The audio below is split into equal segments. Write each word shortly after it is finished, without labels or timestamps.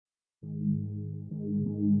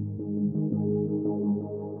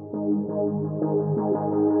Hello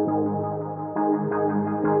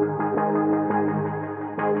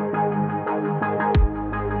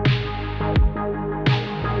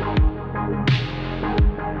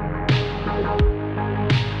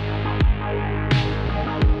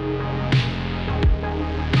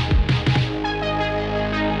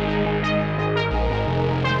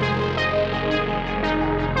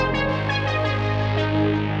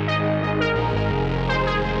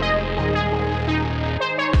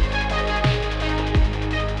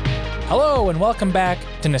and welcome back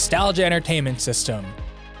to Nostalgia Entertainment System,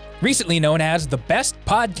 recently known as the best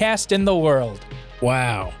podcast in the world.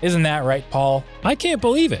 Wow. Isn't that right, Paul? I can't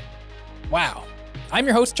believe it. Wow. I'm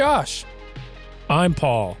your host, Josh. I'm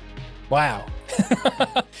Paul. Wow.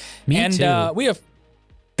 Me too.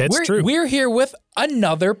 That's true. We're here with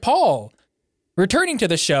another Paul, returning to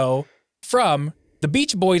the show from the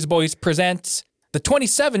Beach Boys presents the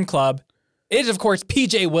 27 Club. It is, of course,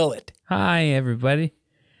 PJ Willett. Hi, everybody.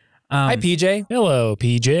 Hi, PJ. Hello,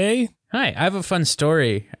 PJ. Hi, I have a fun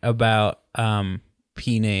story about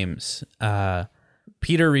P names.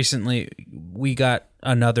 Peter recently, we got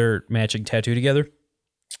another matching tattoo together,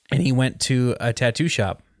 and he went to a tattoo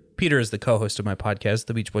shop. Peter is the co-host of my podcast,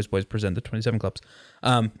 The Beach Boys present the 27 Clubs.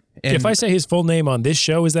 And If I say his full name on this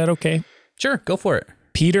show, is that okay? Sure, go for it.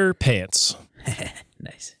 Peter Pants.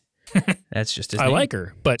 Nice. That's just his I name. like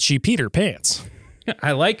her, but she Peter Pants.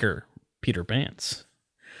 I like her, Peter Pants.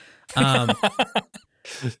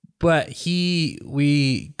 But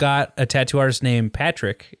we got a tattoo artist named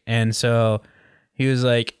Patrick, and so he was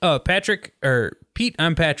like, "Oh, Patrick or Pete,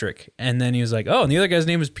 I'm Patrick," and then he was like, "Oh, and the other guy's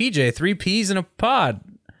name is PJ, 3 P's in a pod,"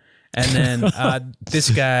 and then this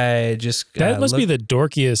guy just That must be the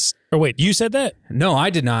dorkiest. Oh wait, you said that? No, I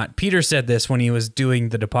did not. Peter said this when he was doing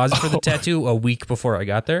the deposit for the tattoo a week before I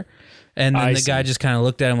got there, and then the guy just kind of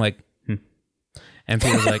looked at him like. And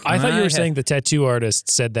Peter's like, I thought you were saying the tattoo artist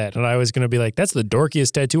said that, and I was going to be like, that's the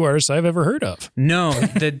dorkiest tattoo artist I've ever heard of. No,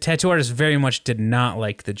 the tattoo artist very much did not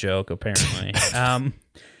like the joke, apparently.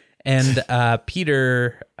 And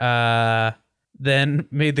Peter then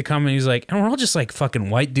made the comment, he was like, and we're all just like fucking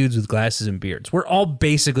white dudes with glasses and beards. We're all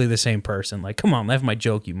basically the same person. Like, come on, laugh at my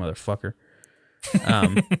joke, you motherfucker.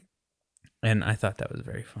 And I thought that was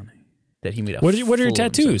very funny. That he made a What are your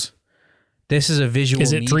tattoos? Himself. This is a visual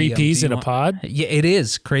Is it 3 medium. P's in a pod? Yeah, it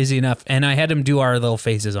is, crazy enough. And I had him do our little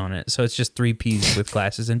faces on it. So it's just 3 P's with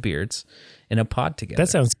glasses and beards in a pod together. That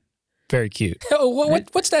sounds very cute. Oh,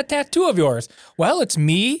 what's that tattoo of yours? Well, it's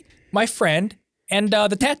me, my friend, and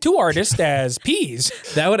the tattoo artist as P's.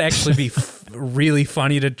 That would actually be really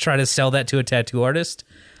funny to try to sell that to a tattoo artist.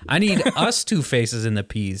 I need us 2 faces in the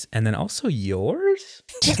P's, and then also yours?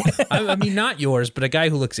 I mean, not yours, but a guy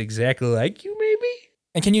who looks exactly like you, maybe?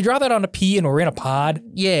 And can you draw that on a P and we're in a pod?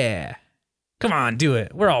 Yeah. Come on, do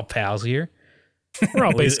it. We're all pals here. We're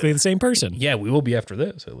all basically the same person. Yeah, we will be after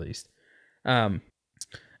this, at least. I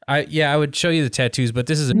would show you the tattoos, but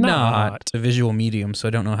this is not a visual medium, so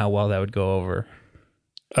I don't know how well that would go over.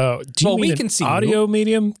 Do you mean we can see audio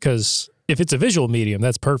medium? Because if it's a visual medium,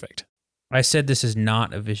 that's perfect. I said this is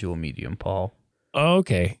not a visual medium, Paul.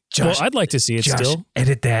 Okay. Josh, well, I'd like to see it still.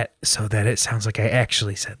 Edit that so that it sounds like I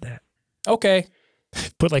actually said that. Okay.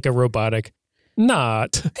 Put like a robotic,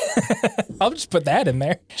 not. I'll just put that in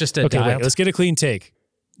there. Just a Okay, dial. wait, let's get a clean take.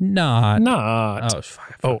 Not. Not. Oh,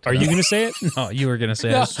 fuck. Oh, are you going to say it? No, you were going to say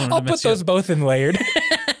it. No, I just wanted I'll to put mess you those both in layered.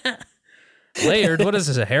 up. Layered? What is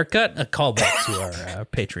this, a haircut? A callback to our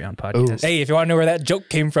Patreon podcast. Hey, if you want to know where that joke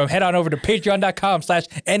came from, head on over to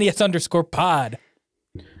patreon.com/NES_pod.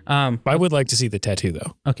 I would like to see the tattoo,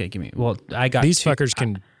 though. Okay, give me. Well, I got These 2, fuckers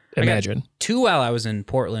can imagine. I got 2 while I was in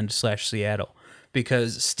Portland/Seattle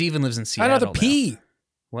because Steven lives in Seattle. Another P. Now.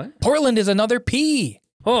 What? Portland is another P.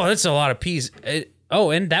 Oh, that's a lot of P's.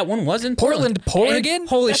 And that one was in Portland, Oregon?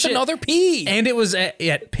 Holy That's shit. another P. And it was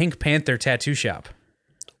at Pink Panther Tattoo Shop.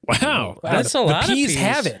 Wow. That's a the lot of P's P's.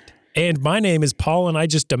 have it. And my name is Paul, and I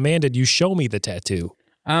just demanded you show me the tattoo.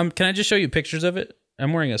 Can I just show you pictures of it?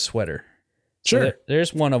 I'm wearing a sweater. Sure. So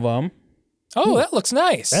there's one of them. Oh, that looks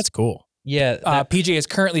nice. That's cool. Yeah. PJ is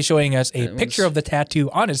currently showing us a That picture was- of the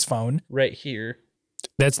tattoo on his phone. right here.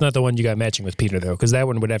 That's not the one you got matching with Peter, though, because that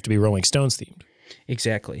one would have to be Rolling Stones themed.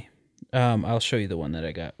 Exactly. I'll show you the one that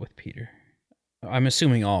I got with Peter. I'm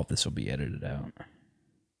assuming all of this will be edited out.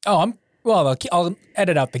 Oh, I'll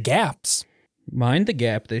edit out the gaps. Mind the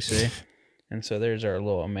gap, they say. And so there's our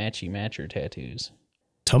little matchy-matcher tattoos.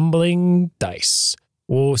 Tumbling dice.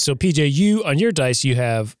 Well, so PJ, you on your dice, you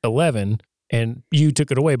have 11, and you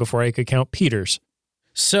took it away before I could count Peter's.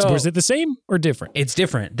 So was it the same or different? it's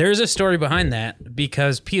different. There's a story behind that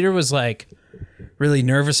because Peter was like, really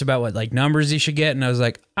nervous about what like numbers he should get. And I was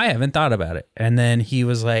like, I haven't thought about it. And then he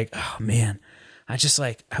was like, oh man, I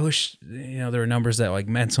wish, there were numbers that like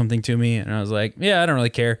meant something to me. And I was like, yeah, I don't really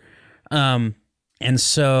care. And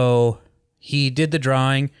so he did the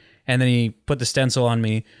drawing and then he put the stencil on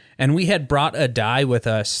me. And we had brought a die with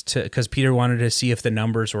us because Peter wanted to see if the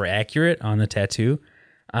numbers were accurate on the tattoo.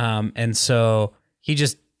 And so he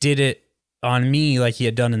just did it on me like he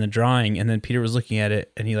had done in the drawing. And then Peter was looking at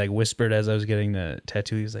it and he like whispered as I was getting the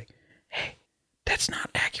tattoo. He was like, hey, that's not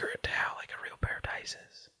accurate to how like a real pair of dice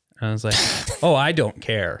is. And I was like, oh, I don't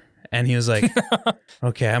care. And he was like,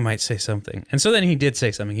 okay, I might say something. And so then he did say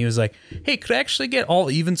something. He was like, hey, could I actually get all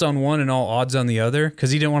evens on one and all odds on the other? Because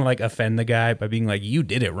he didn't want to like offend the guy by being like, you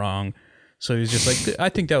did it wrong. So he was just like, I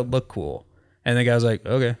think that would look cool. And the guy was like,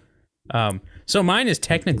 okay. So mine is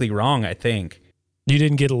technically wrong, I think. You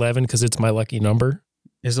didn't get 11 because it's my lucky number?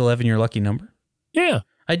 Is 11 your lucky number? Yeah.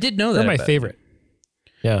 I did know that. They're my about favorite.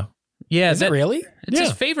 Yeah. Yeah. Is it really? It's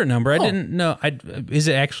his favorite number. I Oh. didn't know. Is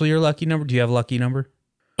it actually your lucky number? Do you have a lucky number?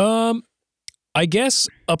 I guess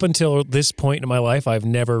up until this point in my life, I've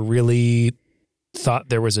never really thought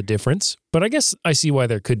there was a difference, but I guess I see why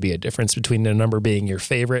there could be a difference between the number being your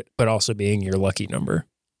favorite, but also being your lucky number.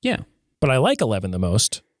 Yeah. But I like 11 the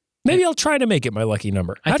most. Maybe I'll try to make it my lucky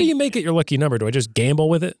number. How do you make it your lucky number? Do I just gamble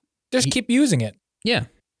with it? Just keep using it. Yeah.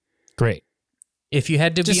 Great. If you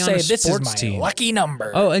had to Just be on say a this is sports my team. lucky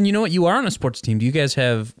number. Oh, and you know what? You are on a sports team. Do you guys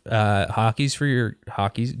have jerseys for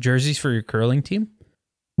your curling team?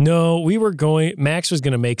 No, Max was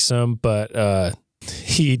going to make some, but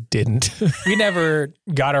he didn't. We never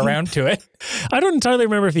got around to it. I don't entirely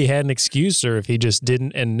remember if he had an excuse or if he just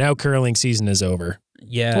didn't, and now curling season is over.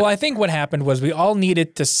 Yeah. Well, I think what happened was we all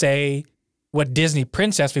needed to say what Disney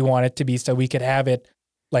princess we want it to be so we could have it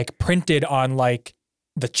like printed on like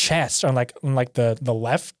the chest, on like the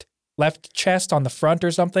left chest on the front or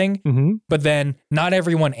something. Mm-hmm. But then not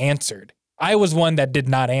everyone answered. I was one that did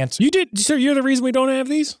not answer. You did, so you're the reason we don't have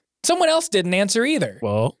these? Someone else didn't answer either.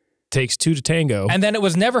 Well, takes two to tango. And then it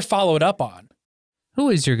was never followed up on. Who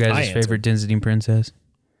is your guys' answered. favorite Disney princess?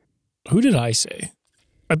 Who did I say?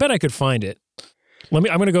 I bet I could find it. I'm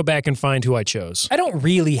going to go back and find who I chose. I don't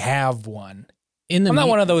really have one. I'm I'm not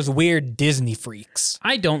one of those weird Disney freaks.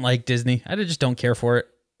 I don't like Disney. I just don't care for it.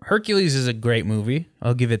 Hercules is a great movie.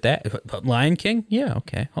 I'll give it that. But Lion King? Yeah,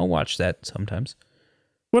 okay. I'll watch that sometimes.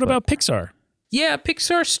 What about Pixar? Yeah,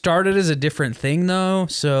 Pixar started as a different thing, though.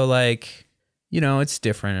 So, like, it's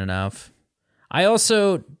different enough.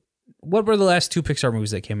 What were the last two Pixar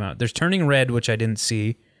movies that came out? There's Turning Red, which I didn't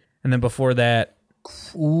see. And then before that,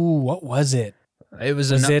 Ooh, what was it? it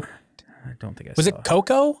was it? I don't think I Was saw it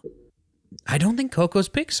Coco? I don't think Coco's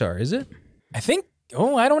Pixar, is it? I think.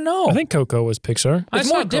 Oh, I don't know. I think Coco was Pixar. I it's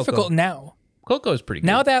saw more Coco. difficult now. Coco's pretty good.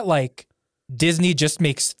 Now that like Disney just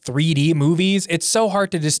makes 3D movies, it's so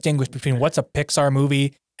hard to distinguish between what's a Pixar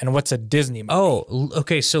movie and what's a Disney movie. Oh,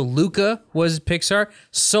 okay. So Luca was Pixar.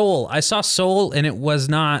 Soul. I saw Soul and it was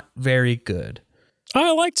not very good.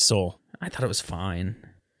 I liked Soul. I thought it was fine.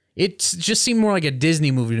 It just seemed more like a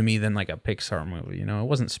Disney movie to me than like a Pixar movie. It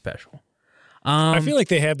wasn't special. I feel like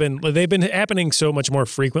they've been happening so much more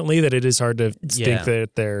frequently that it is hard to think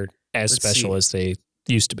that they're as special as they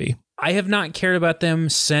used to be. I have not cared about them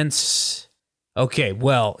since. Okay,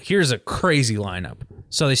 well, here's a crazy lineup.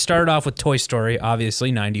 So they started off with Toy Story,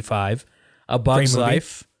 obviously, 95. A Bug's movie.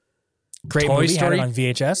 Life. Great Toy movie. Story. Had it on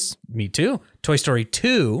VHS. Me too. Toy Story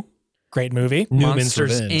 2. Great movie. Newman's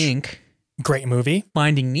Monsters, Revenge. Inc. Great movie.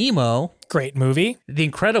 Finding Nemo. Great movie. The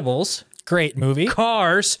Incredibles. Great movie.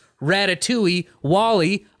 Cars, Ratatouille,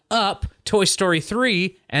 Wall-E, Up, Toy Story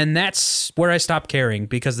 3, and that's where I stopped caring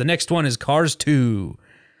because the next one is Cars 2,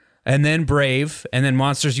 and then Brave, and then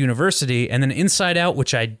Monsters University, and then Inside Out,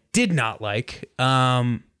 which I did not like.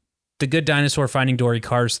 The Good Dinosaur, Finding Dory,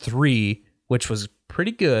 Cars 3, which was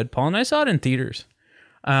pretty good. Paul and I saw it in theaters.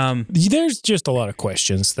 There's just a lot of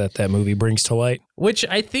questions that movie brings to light. Which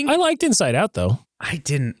I think I liked Inside Out, though. I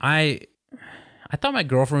didn't. I thought my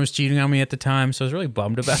girlfriend was cheating on me at the time, so I was really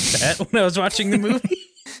bummed about that when I was watching the movie.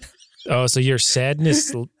 Oh, so your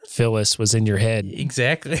sadness, Phyllis, was in your head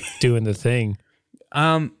Exactly. doing the thing.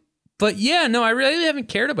 But yeah, no, I really haven't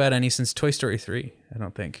cared about any since Toy Story 3, I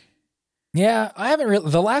don't think. Yeah, I haven't really.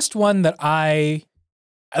 The last one that I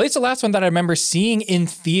remember seeing in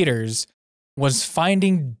theaters was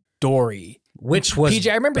Finding Dory. Which was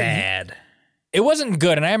PJ, I remember bad. It wasn't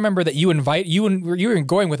good, and I remember that you were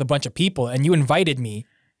going with a bunch of people, and you invited me,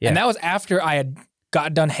 and that was after I had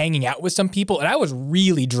got done hanging out with some people, and I was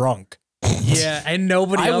really drunk. Yeah, and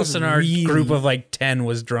nobody I else was in our really- group of like 10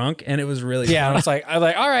 was drunk, and it was really Yeah, fun. I was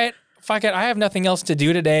like, all right, fuck it, I have nothing else to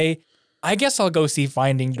do today. I guess I'll go see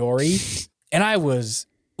Finding Dory. And I was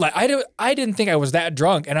like, I didn't think I was that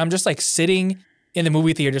drunk. And I'm just like sitting in the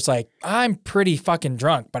movie theater, just like, I'm pretty fucking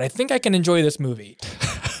drunk, but I think I can enjoy this movie.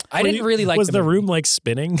 I didn't really like Was the movie. room like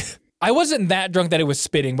spinning? I wasn't that drunk that it was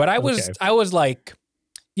spitting, but I was like,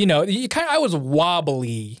 I was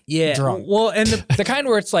wobbly drunk. Well, and The kind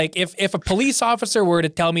where it's like, if a police officer were to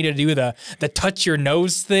tell me to do the touch your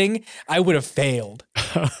nose thing, I would have failed.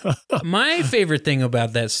 my favorite thing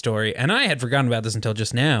about that story, and I had forgotten about this until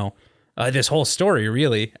just now, this whole story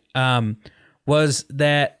really, was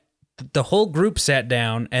that the whole group sat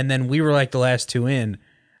down and then we were like the last two in.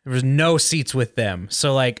 There was no seats with them.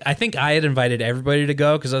 So like, I think I had invited everybody to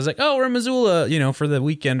go because I was like, oh, we're in Missoula, for the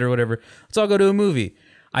weekend or whatever. Let's all go to a movie.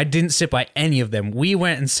 I didn't sit by any of them. We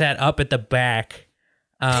went and sat up at the back.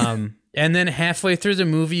 And then halfway through the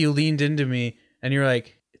movie, you leaned into me and you're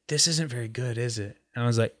like, this isn't very good, is it? And I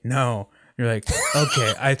was like, no. You're like,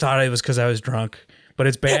 okay, I thought it was because I was drunk, but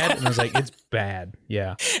it's bad. And I was like, it's bad.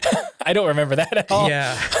 Yeah. I don't remember that at all.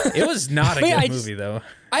 Yeah. It was not a good movie though.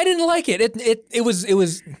 I didn't like it. It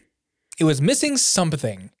was missing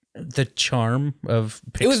something. The charm of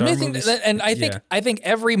Pixar It was missing, movies. and I think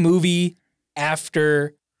every movie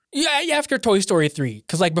after Toy Story 3,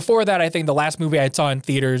 because like before that, I think the last movie I saw in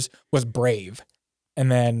theaters was Brave,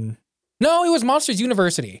 and then no, it was Monsters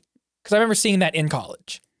University, because I remember seeing that in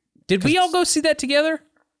college. Did we all go see that together?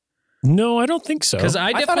 No, I don't think so. Because I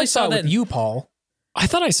I thought definitely I saw it that. with you, Paul. I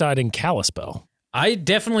thought I saw it in Kalispell. I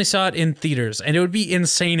definitely saw it in theaters, and it would be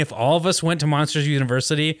insane if all of us went to Monsters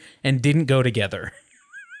University and didn't go together.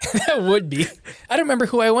 That would be. I don't remember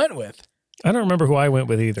who I went with. I don't remember who I went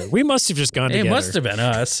with either. We must have just gone It together. must have been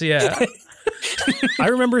us, yeah. I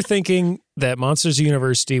remember thinking that Monsters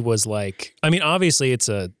University was like, I mean, obviously it's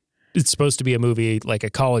supposed to be a movie, like a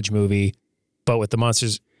college movie, but with the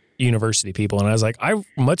Monsters University people. And I was like, I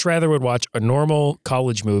much rather would watch a normal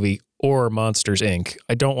college movie or Monsters Inc.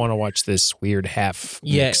 I don't want to watch this weird half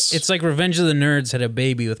mix. Yeah, it's like Revenge of the Nerds had a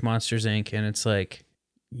baby with Monsters Inc. And it's like,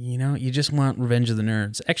 you just want Revenge of the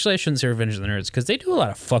Nerds. Actually, I shouldn't say Revenge of the Nerds because they do a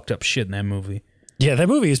lot of fucked up shit in that movie. Yeah, that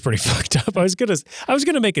movie is pretty fucked up. I was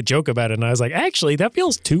gonna make a joke about it, and I was like, actually, that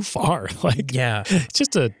feels too far. Like, Yeah, it's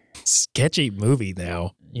just a sketchy movie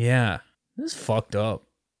now. yeah. This is fucked up.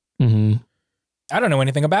 Mm-hmm. I don't know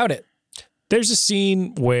anything about it. There's a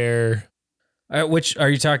scene where Which, are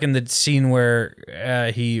you talking the scene where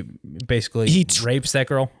he basically rapes that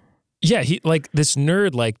girl? yeah, he like this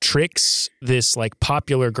nerd like tricks this like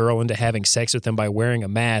popular girl into having sex with him by wearing a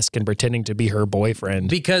mask and pretending to be her boyfriend.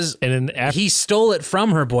 Because And then he stole it from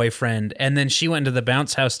her boyfriend, and then she went to the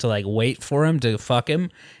bounce house to like wait for him to fuck him,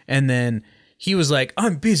 and then he was like,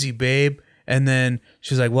 "I'm busy, babe," and then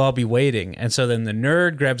she's like, "Well, I'll be waiting," and so then the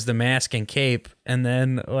nerd grabs the mask and cape, and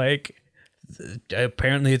then like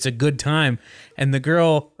apparently it's a good time, and the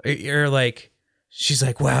girl she's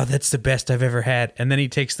like, "Wow, that's the best I've ever had," and then he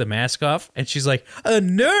takes the mask off, and she's like, "A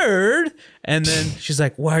nerd," and then she's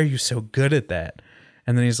like, "Why are you so good at that?"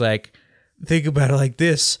 And then he's like, think about it like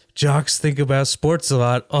this. Jocks think about sports a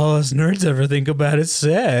lot. All us nerds ever think about is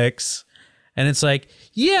sex. And it's like,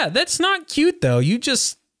 yeah, that's not cute though. You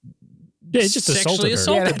just it's just sexually assaulted her.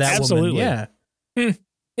 assaulted that absolutely. woman. Yeah.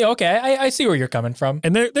 Yeah, okay, I see where you're coming from.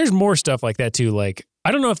 And there's more stuff like that too. Like,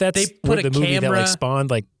 I don't know if that's They put the a movie that camera- like spawned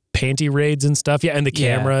like panty raids and stuff. Yeah, and the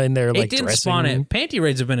Yeah. camera in there like it didn't dressing spawn room. it. Panty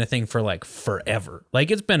raids have been a thing for like forever. Like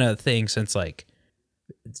it's been a thing since like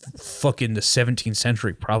fucking the 17th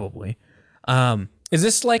century probably. Is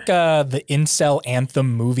this like the incel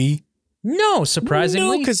anthem movie? No,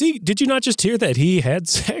 surprisingly. No, because did you not just hear that he had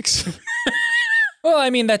sex? Well,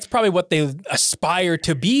 I mean, that's probably what they aspire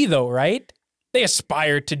to be, though, right? They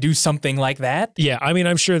aspire to do something like that. Yeah, I mean,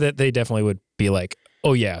 I'm sure that they definitely would be like,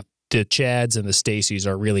 oh yeah, the Chads and the Stacys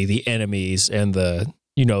are really the enemies, and the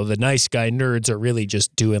nice guy nerds are really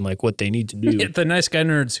just doing like what they need to do. Yeah, the nice guy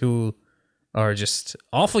nerds who are just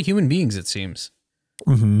awful human beings, it seems.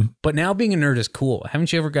 Mm-hmm. But now being a nerd is cool.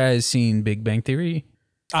 Haven't you ever guys seen Big Bang Theory?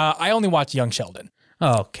 I only watch Young Sheldon.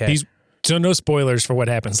 Oh, okay. So no spoilers for what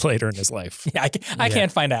happens later in his life. Yeah, I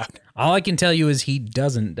can't find out. All I can tell you is he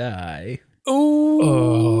doesn't die.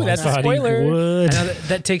 Ooh, that's a thought he spoiler. would. I know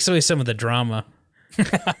that takes away some of the drama.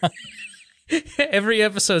 Every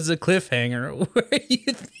episode's a cliffhanger where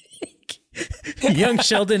you think young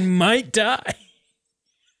Sheldon might die.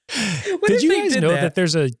 What Did if you they guys did know that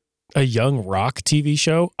there's a Young Rock TV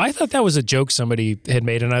show? I thought that was a joke somebody had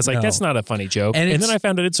made, and I was like, No. that's not a funny joke. And And it's- then I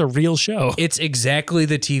found out it's a real show. It's exactly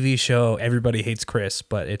the TV show Everybody Hates Chris,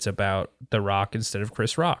 but it's about The Rock instead of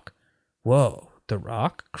Chris Rock. Whoa, The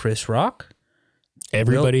Rock? Chris Rock?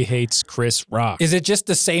 Everybody hates Chris Rock. Is it just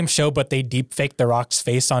the same show, but they deep fake The Rock's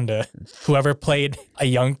face onto whoever played a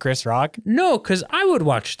young Chris Rock? No, because I would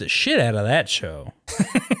watch the shit out of that show.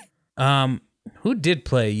 Who did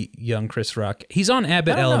play young Chris Rock? He's on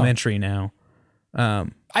Abbott Elementary now.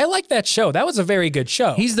 I like that show. That was a very good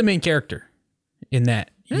show. He's the main character in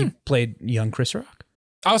that. He played young Chris Rock.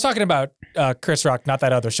 I was talking about Chris Rock, not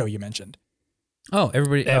that other show you mentioned. Oh,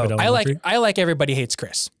 everybody. Abbott Elementary. I like Everybody Hates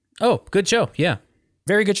Chris. Oh, good show. Yeah.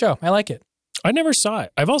 Very good show. I like it. I never saw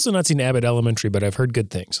it. I've also not seen Abbott Elementary, but I've heard good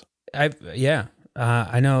things. I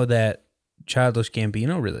know that Childish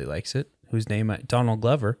Gambino really likes it. Whose name? Donald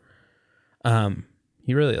Glover.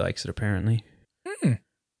 He really likes it apparently.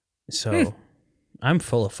 So, I'm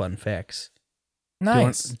full of fun facts.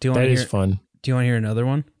 Nice. Do you want That to is hear? fun. Do you want to hear another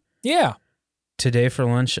one? Yeah. Today for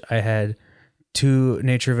lunch, I had 2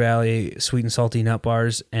 Nature Valley sweet and salty nut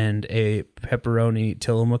bars and a pepperoni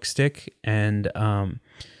Tillamook stick. And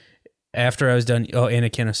after I was done, and a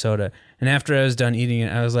can of soda. And after I was done eating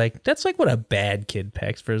it, I was like, that's like what a bad kid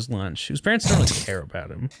packs for his lunch. His parents don't really care about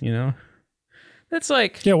him, you know? That's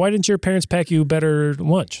like, Yeah, why didn't your parents pack you better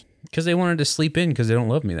lunch? because they wanted to sleep in because they don't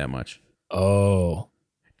love me that much. Oh.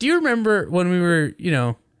 Do you remember when we were,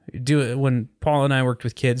 when Paul and I worked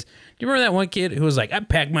with kids? Do you remember that one kid who was like, I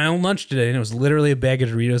packed my own lunch today, and it was literally a bag of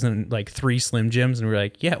Doritos and like 3 Slim Jims, and we were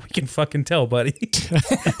like, yeah, we can fucking tell, buddy.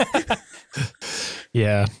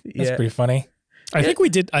 Yeah. That's pretty funny. I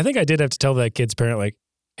think I did have to tell that kid's parent, like,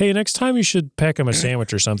 hey, next time you should pack him a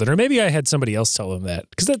sandwich or something. Or maybe I had somebody else tell him that,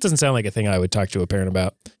 because that doesn't sound like a thing I would talk to a parent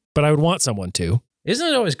about. But I would want someone to. Isn't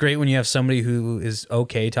it always great when you have somebody who is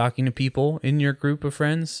okay talking to people in your group of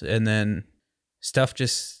friends, and then stuff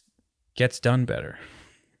just gets done better?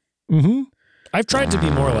 Mm-hmm. I've tried to be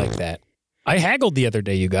more like that. I haggled the other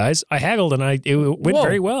day, you guys. I haggled and it went Whoa.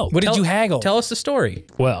 very well. What did you haggle? Tell us the story.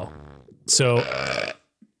 Well, so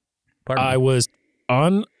Pardon I me. was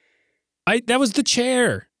that was the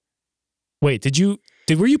chair. Wait,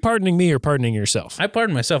 were you pardoning me or pardoning yourself? I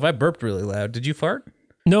pardoned myself. I burped really loud. Did you fart?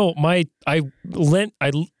 No, I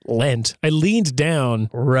leaned down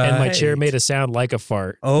and my chair made a sound like a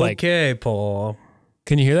fart. Okay, Paul.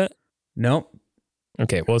 Can you hear that? Nope.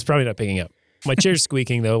 Okay, well, it's probably not picking up. My chair's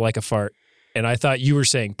squeaking though, like a fart. And I thought you were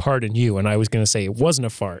saying pardon you, and I was going to say it wasn't a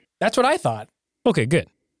fart. That's what I thought. Okay, good.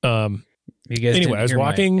 You guys Anyway, I was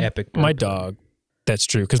walking epic my burp. dog. That's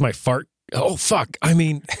true, because my fart. Oh, fuck. I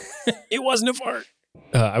mean, it wasn't a fart.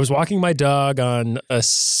 I was walking my dog on a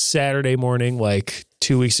Saturday morning, like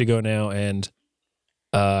 2 weeks ago now, and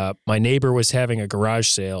my neighbor was having a garage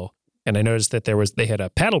sale, and I noticed that they had a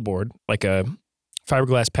paddleboard, like a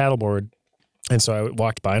fiberglass paddleboard, and so I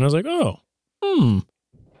walked by and I was like, oh, And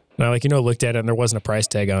I looked at it and there wasn't a price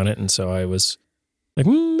tag on it, and so I was like,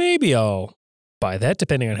 maybe I'll buy that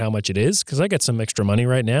depending on how much it is, because I got some extra money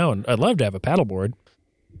right now, and I'd love to have a paddleboard.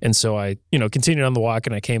 And so I, continued on the walk,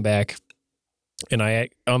 and I came back, and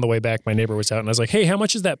on the way back, my neighbor was out, and I was like, hey, how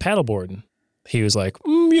much is that paddleboard? And he was like,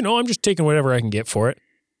 I'm just taking whatever I can get for it.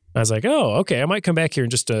 I was like, oh, okay, I might come back here in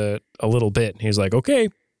just a little bit. And he was like, okay.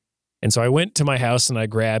 And so I went to my house and I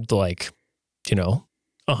grabbed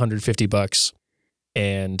 $150,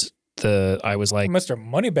 and I was like, Mr.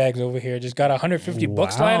 Moneybags over here just got 150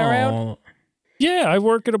 bucks lying around. yeah, I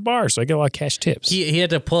work at a bar, so I get a lot of cash tips. He had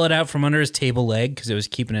to pull it out from under his table leg because it was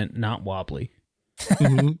keeping it not wobbly.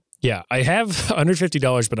 Mhm. Yeah, I have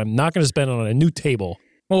 $150, but I'm not going to spend it on a new table.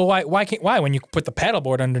 Well, why when you put the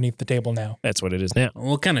paddleboard underneath the table now? That's what it is now.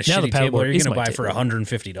 What kind of Now the shitty table are paddleboard you is going to my buy for table.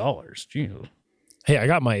 $150? Jeez. Hey, I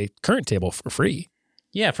got my current table for free.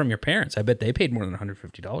 Yeah, from your parents. I bet they paid more than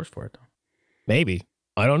 $150 for it, though. Maybe.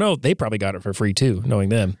 I don't know. They probably got it for free too, knowing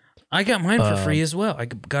them. I got mine for free as well. I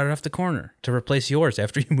got it off the corner to replace yours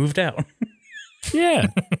after you moved out. Yeah.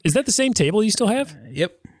 Is that the same table you still have?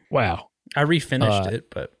 Yep. Wow. I refinished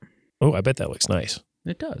it, but Oh, I bet that looks nice.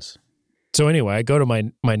 it does. So anyway, I go to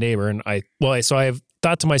my neighbor, and I have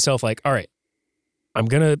thought to myself, like, all right, I'm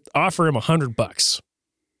going to offer him $100,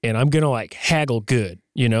 and I'm going to haggle good,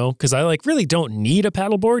 because I really don't need a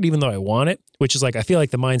paddleboard, even though I want it, which is I feel like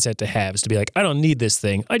the mindset to have is to be like, I don't need this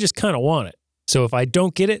thing. I just kind of want it. So if I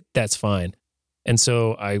don't get it, that's fine. And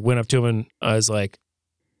so I went up to him and I was like,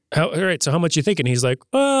 all right, so how much you thinking? He's like,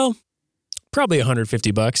 well, probably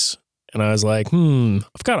 $150. And I was like,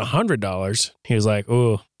 I've got $100. He was like,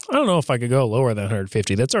 oh, I don't know if I could go lower than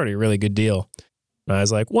 150. That's already a really good deal. And I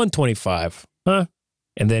was like, 125, huh?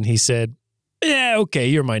 And then he said, yeah, okay,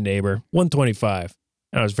 you're my neighbor, 125.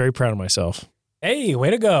 And I was very proud of myself. Hey,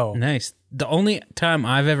 way to go. Nice. The only time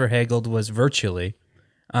I've ever haggled was virtually.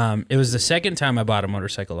 It was the second time I bought a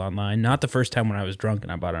motorcycle online, not the first time when I was drunk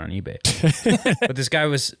and I bought it on eBay. But this guy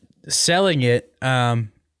was selling it, and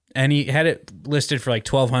he had it listed for like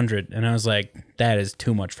 $1,200, and I was like, that is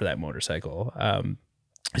too much for that motorcycle.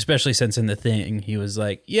 Especially since in the thing he was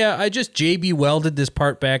like, yeah, I just JB welded this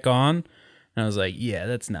part back on, and I was like, yeah,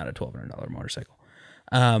 that's not a $1,200 motorcycle.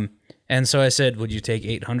 And so I said, would you take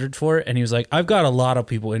 $800 for it? And he was like, I've got a lot of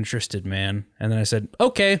people interested, man. And then I said,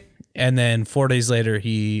 okay. And then 4 days later,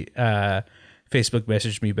 he Facebook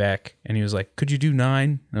messaged me back, and he was like, could you do 9?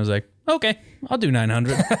 And I was like, okay, I'll do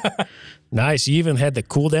 900. Nice. You even had the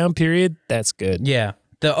cool down period. That's good. Yeah.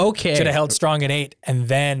 The okay. Should have held strong at 8 and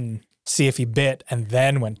then see if he bit and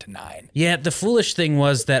then went to 9. Yeah, the foolish thing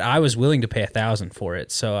was that I was willing to pay $1,000 for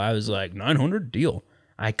it. So I was like, 900 deal.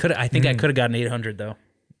 I think I could have gotten 800 though.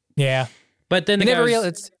 Yeah. But then the guy was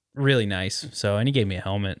it's really nice. So, and he gave me a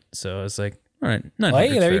helmet. So I was like, all right, 900. well,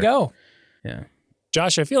 hey, there you go. Yeah.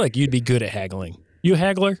 Josh, I feel like you'd be good at haggling. You a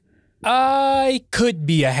haggler? I could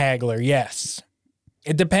be a haggler, yes.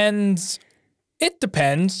 It depends. It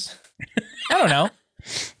depends. I don't know.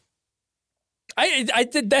 I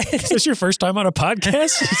did that. Is this your first time on a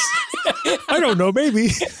podcast? I don't know, maybe.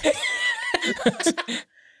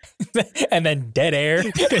 And then dead air.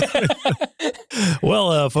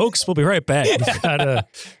 Well, folks, we'll be right back. We've got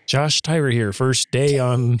Josh Tyrer here, first day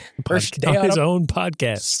on his own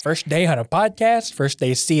podcast. First day on a podcast. First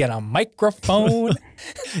day seeing a microphone.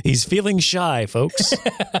 He's feeling shy, folks.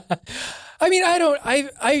 I mean,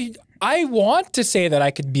 I want to say that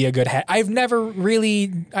I could be a good hat. I've never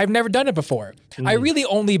done it before. I really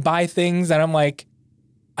only buy things that I'm like,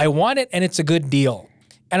 I want it and it's a good deal.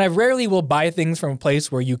 And I rarely will buy things from a place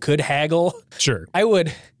where you could haggle. Sure.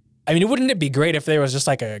 Wouldn't it be great if there was just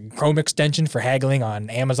like a Chrome extension for haggling on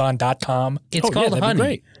Amazon.com? It's called that'd be Honey,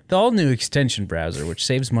 great. the all new extension browser, which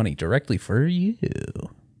saves money directly for you.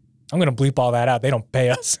 I'm going to bleep all that out. They don't pay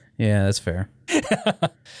us. Yeah, that's fair.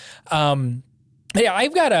 Yeah,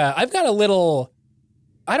 I've got a little,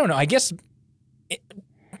 I don't know, I guess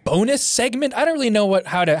bonus segment. I don't really know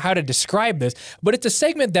how to describe this, but it's a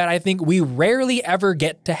segment that I think we rarely ever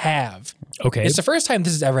get to have. Okay. It's the first time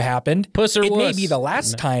this has ever happened. Puss or it may wuss. be the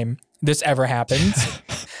last time this ever happens.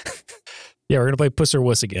 Yeah, we're going to play Puss or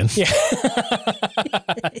Wuss again. Yeah.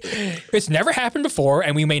 It's never happened before,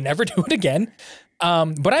 and we may never do it again.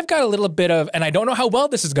 But I've got a little bit of, and I don't know how well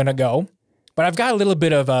this is going to go, but I've got a little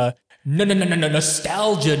bit of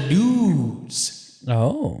nostalgia news.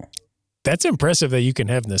 Oh. That's impressive that you can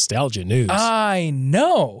have nostalgia news. I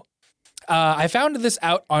know. I found this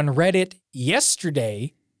out on Reddit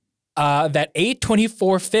yesterday that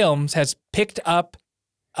A24 Films has picked up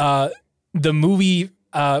the movie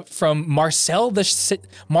from Marcel the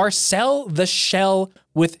Shell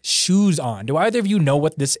with Shoes On. Do either of you know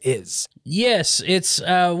what this is? Yes, it's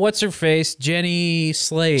what's her face? Jenny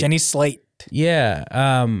Slate. Jenny Slate. Yeah.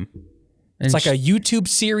 It's like a YouTube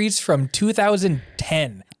series from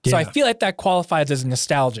 2010. So I Yeah. feel like that qualifies as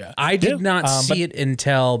nostalgia. I did not but- see it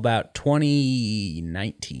until about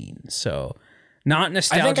 2019. So not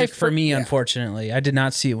nostalgic for me, unfortunately. I did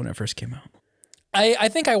not see it when it first came out. I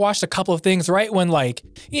think I watched a couple of things right when when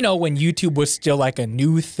YouTube was still like a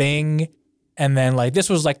new thing. And then like this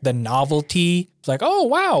was like the novelty. It's like, oh,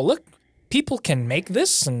 wow, look, people can make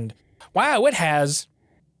this. And wow, it has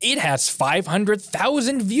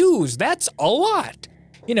 500,000 views. That's a lot.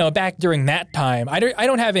 Back during that time, I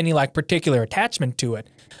don't have any like particular attachment to it,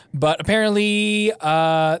 but apparently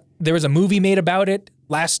there was a movie made about it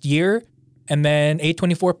last year, and then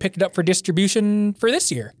A24 picked it up for distribution for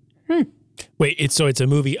this year. Wait, it's a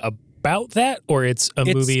movie about that, or it's a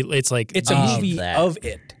movie? It's like It's a movie that. of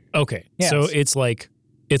it. okay. Yes. So it's like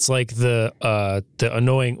the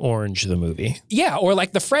Annoying Orange, the movie. Yeah, or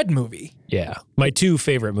like the Fred movie. Yeah, my two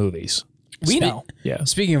favorite movies. We know. Yeah.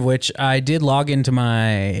 Speaking of which, I did log into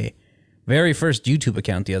my very first YouTube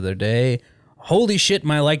account the other day. Holy shit,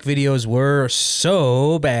 my like videos were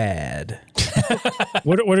so bad.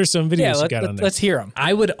 What are some videos Yeah, you got on there? let's hear them.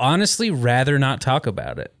 I would honestly rather not talk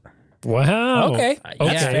about it. Wow. Okay,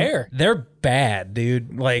 that's fair. They're bad,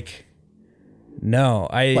 dude. Like, no,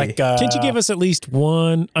 Like, Can't you give us at least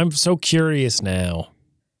one? I'm so curious now.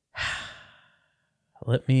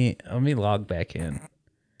 let me log back in.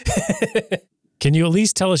 Can you at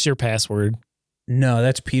least tell us your password? No,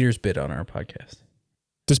 that's Peter's bit on our podcast.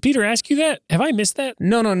 Does Peter ask you that? Have I missed that?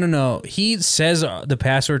 No. He says the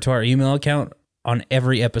password to our email account on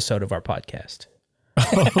every episode of our podcast.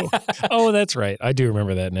 Oh, that's right. I do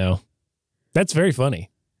remember that now. That's very funny.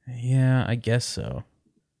 Yeah, I guess so.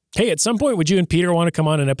 Hey, at some point, would you and Peter want to come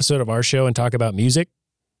on an episode of our show and talk about music?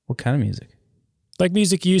 What kind of music? Like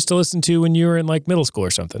music you used to listen to when you were in like middle school or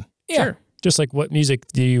something. Yeah. Sure. Just like what music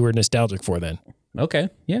you were nostalgic for then? Okay.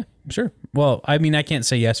 Yeah, sure. Well, I mean, I can't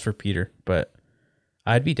say yes for Peter, but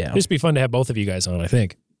I'd be down. It'd just be fun to have both of you guys on, I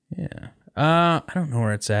think. Yeah. I don't know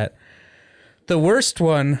where it's at. The worst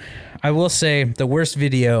one, I will say, the worst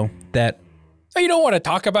video that So you don't want to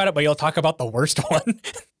talk about it, but you'll talk about the worst one.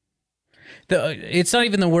 it's not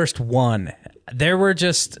even the worst one. There were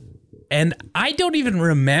just, and I don't even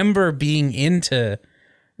remember being into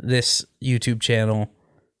this YouTube channel.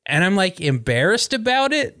 And I'm like embarrassed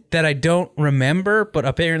about it that I don't remember, but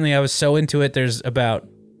apparently I was so into it. There's about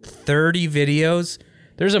 30 videos.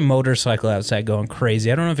 There's a motorcycle outside going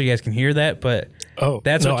crazy. I don't know if you guys can hear that, but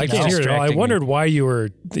that's no, what I keeps can't hear it at all. I distracting me. wondered why you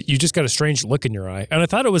just got a strange look in your eye. And I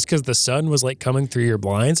thought it was because the sun was like coming through your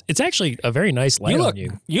blinds. It's actually a very nice light on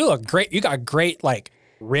you. You look great. You got great like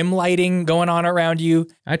rim lighting going on around you.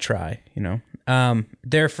 I try, you know.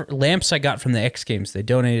 They're lamps I got from the X Games. They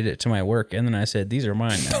donated it to my work, and then I said, these are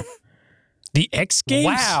mine now. The X Games?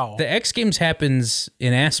 Wow. The X Games happens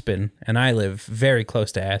in Aspen, and I live very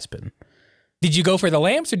close to Aspen. Did you go for the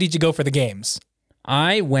lamps or did you go for the games?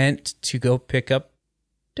 I went to go pick up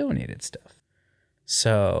donated stuff.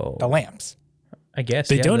 So The lamps. I guess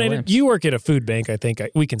They the donated. lamps. You work at a food bank, I think.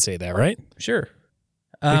 We can say that, right? Sure.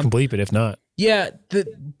 We can bleep it if not. Yeah,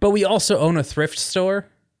 but we also own a thrift store.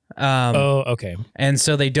 Okay. And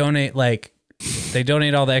so they donate all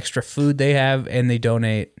the extra food they have, and they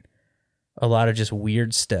donate a lot of just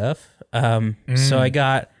weird stuff. So I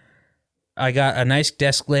got a nice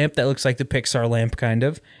desk lamp that looks like the Pixar lamp kind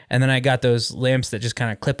of, and then I got those lamps that just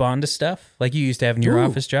kind of clip onto stuff like you used to have in your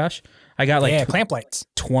office, Josh. I got like clamp lights.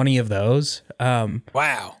 20 of those.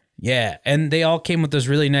 Wow. Yeah, and they all came with those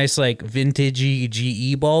really nice like vintagey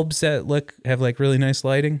GE bulbs that have like really nice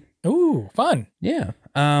lighting. Ooh, fun. Yeah.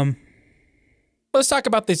 Let's talk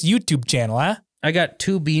about this YouTube channel, huh? I got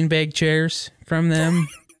 2 beanbag chairs from them.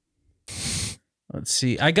 Let's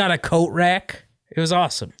see. I got a coat rack. It was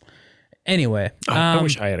awesome. Anyway. I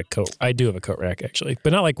wish I had a coat. I do have a coat rack, actually,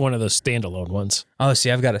 but not like one of those standalone ones. Oh,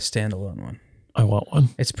 see, I've got a standalone one. I want one.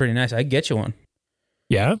 It's pretty nice. I can get you one.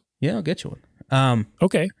 Yeah? Yeah, I'll get you one.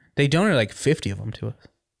 Okay. They donated like 50 of them to us.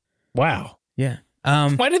 Wow. Yeah.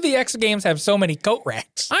 Why did the X Games have so many coat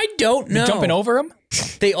racks? I don't know. You jumping over them?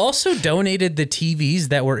 They also donated the TVs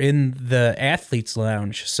that were in the athletes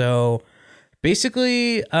lounge. So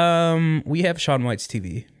basically, we have Shaun White's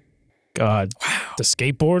TV. God. Wow. The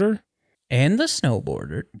skateboarder? And the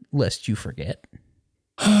snowboarder, lest you forget.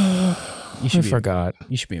 I forgot.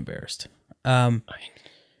 You should be embarrassed.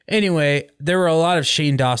 Anyway, there were a lot of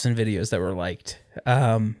Shane Dawson videos that were liked.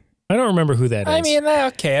 I don't remember who that is. I mean,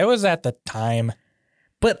 okay, it was at the time.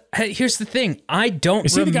 But here's the thing. I don't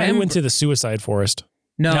Is he remember. the guy who went to the suicide forest?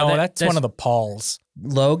 No, that's one of the Pauls.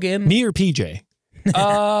 Logan? Me or PJ? That's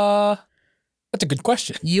a good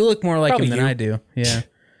question. You look more like Probably him than you. I do.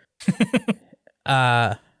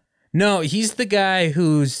 Yeah. No, he's the guy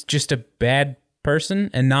who's just a bad person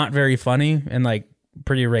and not very funny and like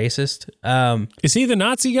pretty racist. Is he the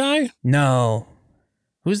Nazi guy? No.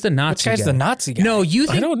 Who's the Nazi Which guy's guy? the Nazi guy? No, you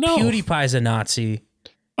think I don't know. PewDiePie's a Nazi.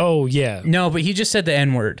 Oh, yeah. No, but he just said the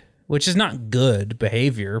N-word, which is not good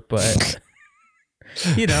behavior, but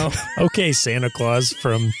you know. Okay, Santa Claus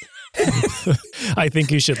from I Think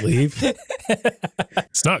You Should Leave.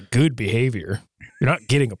 It's not good behavior. You're not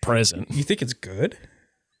getting a present. You think it's good?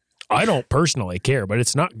 I don't personally care, but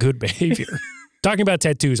it's not good behavior. Talking about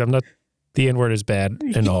tattoos, I'm not. The N-word is bad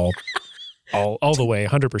and all the way,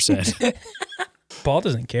 100%. Paul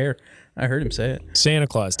doesn't care. I heard him say it. Santa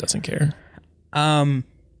Claus doesn't care.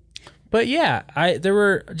 But yeah, there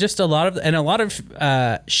were just a lot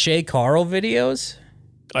of Shay Carl videos.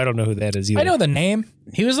 I don't know who that is either. I know the name.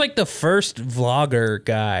 He was like the first vlogger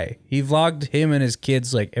guy. He vlogged him and his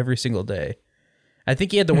kids like every single day. I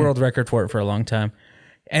think he had the world record for it for a long time.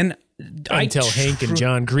 And Until Hank and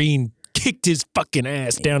John Green kicked his fucking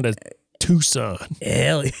ass down to Tucson.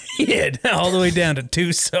 Hell yeah, all the way down to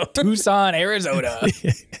Tucson. Tucson, Arizona.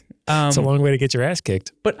 It's a long way to get your ass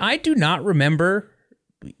kicked. But I do not remember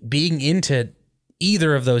being into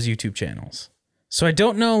either of those YouTube channels. So I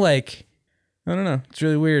don't know, like, I don't know. It's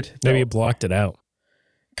really weird. Maybe you blocked it out.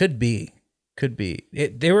 Could be.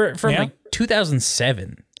 They were from like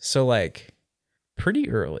 2007. So like pretty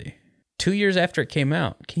early. 2 years after it came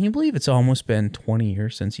out. Can you believe it's almost been 20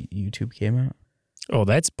 years since YouTube came out? Oh,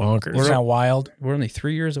 that's bonkers. Isn't that wild? We're only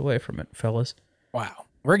 3 years away from it, fellas. Wow.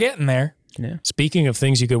 We're getting there. Yeah. Speaking of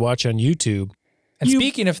things you could watch on YouTube, And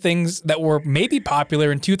speaking of things that were maybe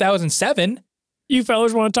popular in 2007, you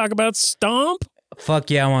fellas want to talk about Stomp?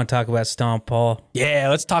 Fuck yeah, I want to talk about Stomp, Paul. yeah,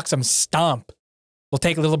 let's talk some Stomp. We'll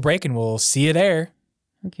take a little break and we'll see you there.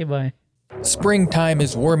 Okay, bye. Springtime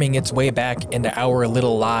is worming its way back into our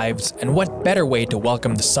little lives, and what better way to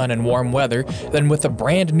welcome the sun and warm weather than with a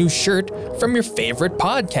brand new shirt from your favorite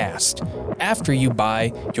podcast? After you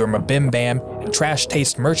buy your Mabim Bam and Trash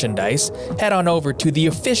Taste merchandise, head on over to the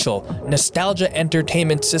official Nostalgia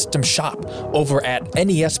Entertainment System shop over at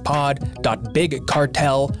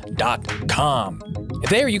nespod.bigcartel.com.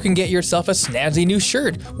 There you can get yourself a snazzy new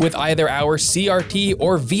shirt with either our CRT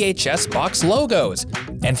or VHS box logos.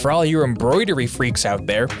 And for all your embroidery freaks out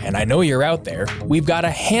there, and I know you're out there, we've got a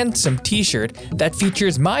handsome t-shirt that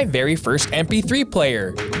features my very first MP3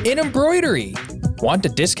 player in embroidery. Want a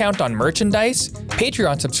discount on merchandise?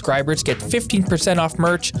 Patreon subscribers get 15% off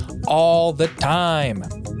merch all the time.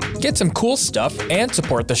 Get some cool stuff and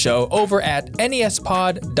support the show over at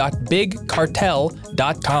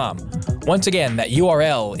nespod.bigcartel.com. Once again, that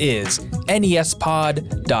URL is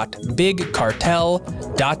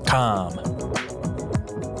nespod.bigcartel.com.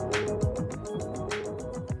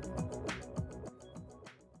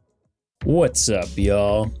 What's up,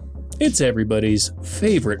 y'all? It's everybody's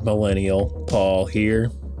favorite millennial, Paul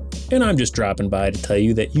here. And I'm just dropping by to tell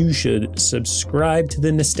you that you should subscribe to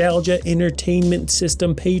the Nostalgia Entertainment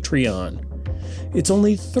System Patreon. It's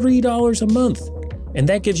only $3 a month, and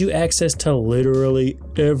that gives you access to literally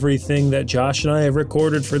everything that Josh and I have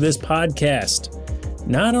recorded for this podcast.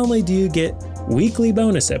 Not only do you get weekly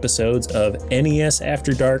bonus episodes of NES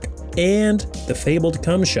After Dark and The Fabled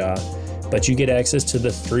Cumshaw, but you get access to the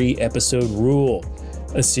 3-episode rule,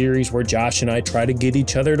 a series where Josh and I try to get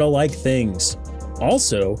each other to like things.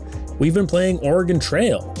 Also, we've been playing Oregon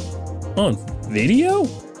Trail on video?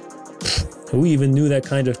 Who even knew that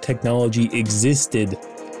kind of technology existed?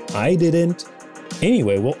 I didn't.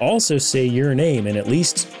 Anyway, we'll also say your name in at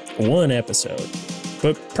least one episode,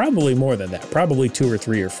 but probably more than that, probably 2 or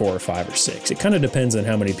 3 or 4 or 5 or 6. It kind of depends on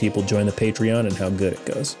how many people join the Patreon and how good it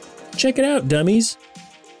goes. Check it out, dummies.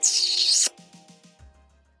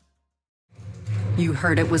 You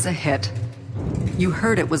heard it was a hit. You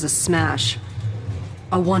heard it was a smash.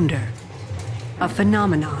 A wonder. A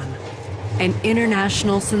phenomenon. An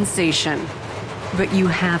international sensation. But you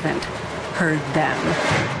haven't heard them.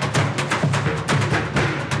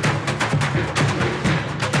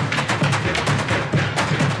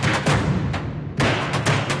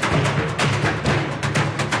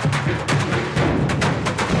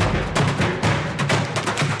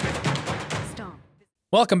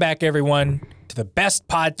 Welcome back, everyone, to the best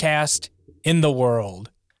podcast in the world.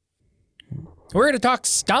 We're here to talk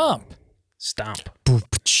Stomp. Stomp.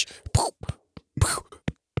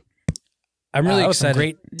 I'm really That was some excited.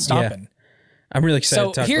 great stomping. Yeah. I'm really excited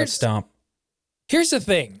So to talk about Stomp. Here's the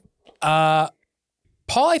thing. Paul,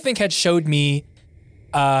 I think, had showed me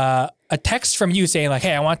a text from you saying, like,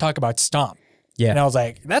 hey, I want to talk about Stomp. Yeah. And I was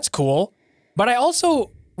like, that's cool. But I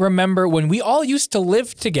also remember when we all used to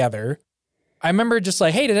live together, I remember just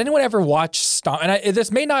like, hey, did anyone ever watch Stomp? And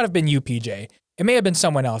this may not have been you, PJ. It may have been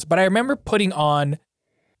someone else. But I remember putting on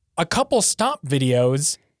a couple Stomp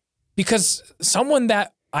videos because someone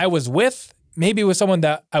that I was with, maybe it was someone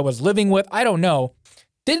that I was living with, I don't know,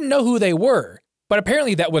 didn't know who they were. But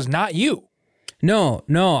apparently that was not you. No,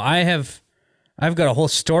 I've got a whole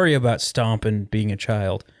story about Stomp and being a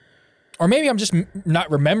child. Or maybe I'm just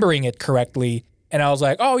not remembering it correctly. And I was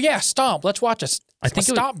like, oh yeah, Stomp. Let's watch a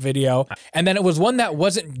Stomp video. And then it was one that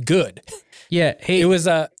wasn't good. Yeah. Hey, It was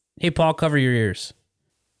hey, Paul, cover your ears.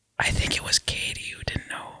 I think it was Katie who didn't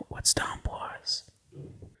know what Stomp was.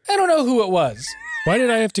 I don't know who it was. Why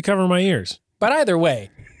did I have to cover my ears? But either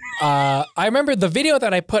way, I remember the video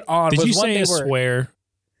that I put on Did was you one say they a were, swear?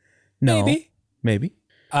 No. Maybe. Maybe.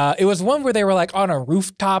 It was one where they were like on a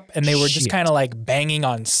rooftop and they were just Shit. kind of like banging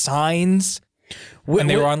on signs. And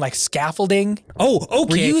they were on like scaffolding. Oh,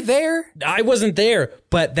 okay. Were you there? I wasn't there,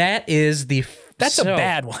 but that is the... That's a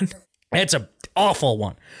bad one. It's a awful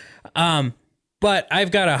one. But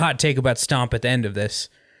I've got a hot take about Stomp at the end of this.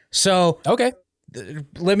 So Okay.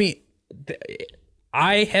 let me...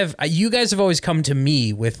 You guys have always come to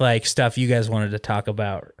me with like stuff you guys wanted to talk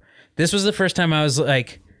about. This was the first time I was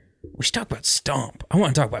like, we should talk about Stomp. I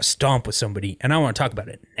want to talk about Stomp with somebody, and I want to talk about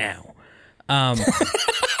it now.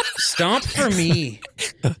 Stomp for me,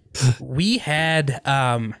 we had,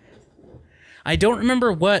 I don't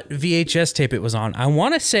remember what VHS tape it was on. I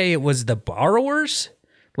want to say it was The Borrowers.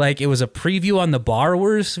 Like it was a preview on The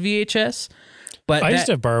Borrowers VHS. But I used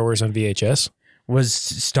to have Borrowers on VHS. Was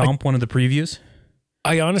Stomp one of the previews?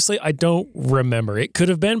 I honestly, I don't remember. It could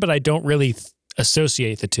have been, but I don't really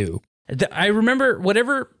associate the two. I remember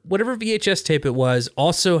whatever VHS tape it was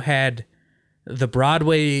also had the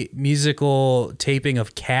Broadway musical taping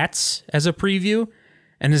of Cats as a preview.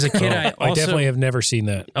 And as a kid, I also, definitely have never seen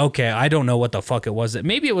that. okay, I don't know what the fuck it was.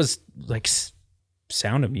 Maybe it was like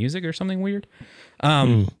Sound of Music or something weird.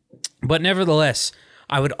 But nevertheless,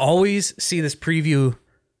 I would always see this preview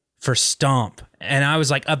for Stomp. And I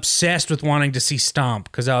was like obsessed with wanting to see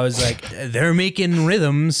Stomp because I was like, they're making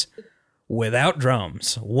rhythms without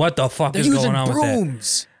drums. What the fuck is going on with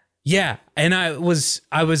that? Yeah. And I was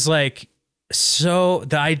like, so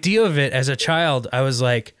the idea of it as a child, I was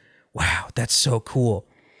like, wow, that's so cool.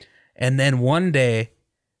 And then one day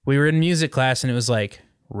we were in music class and it was like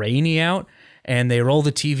rainy out and they roll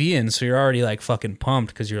the TV in. So you're already like fucking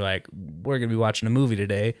pumped because you're like, we're going to be watching a movie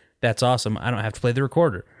today. That's awesome. I don't have to play the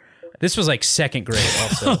recorder. This was like second grade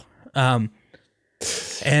also.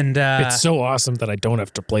 It's so awesome that I don't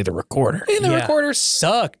have to play the recorder. And the Yeah. recorder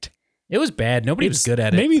sucked. It was bad. Nobody was good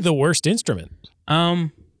at it. Maybe the worst instrument.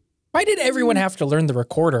 Why did everyone have to learn the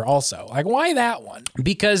recorder also? Like, why that one?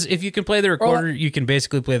 Because if you can play the recorder, you can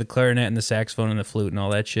basically play the clarinet and the saxophone and the flute and all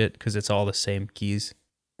that shit because it's all the same keys.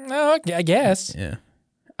 No, I guess. Yeah.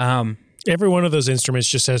 Every one of those instruments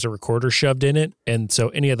just has a recorder shoved in it, and so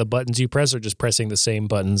any of the buttons you press are just pressing the same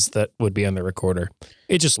buttons that would be on the recorder.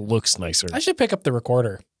 It just looks nicer. I should pick up the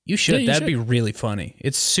recorder. You should. Yeah, you That'd should. be really funny.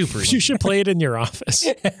 It's super easy. You should play it in your office.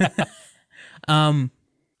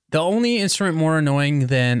 The only instrument more annoying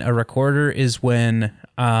than a recorder is when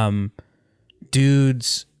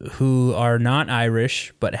dudes who are not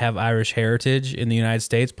Irish but have Irish heritage in the United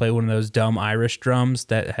States play one of those dumb Irish drums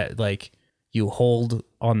that like you hold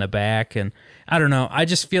on the back. And I don't know. I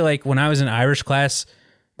just feel like when I was in Irish class,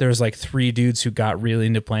 there was like 3 dudes who got really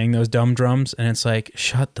into playing those dumb drums. And it's like,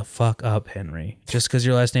 shut the fuck up, Henry. Just because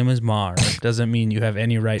your last name is Marr doesn't mean you have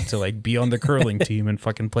any right to like be on the curling team and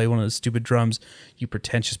fucking play one of those stupid drums, you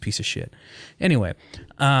pretentious piece of shit. Anyway,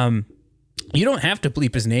 you don't have to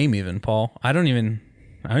bleep his name even, Paul. I don't even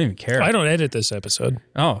care. I don't edit this episode.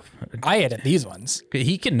 Oh, I edit these ones.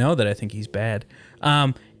 he can know that I think he's bad.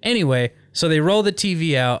 Anyway, so they roll the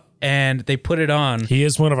TV out and they put it on. He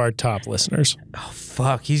is one of our top listeners. Oh,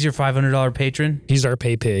 fuck. He's your $500 patron? He's our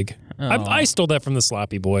pay pig. I stole that from the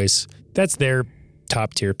Sloppy Boys. That's their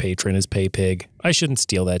top tier patron is pay pig. I shouldn't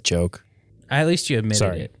steal that joke. At least you admitted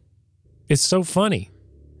Sorry. it. It's so funny.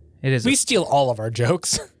 It is. We steal all of our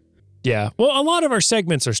jokes. Yeah. Well, a lot of our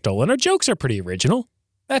segments are stolen. Our jokes are pretty original.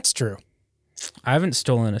 That's true. I haven't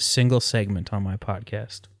stolen a single segment on my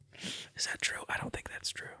podcast. Is that true? I don't think that's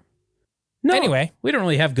true. No. Anyway. We don't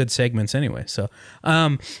really have good segments anyway. So,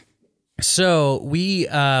 we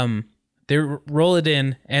they roll it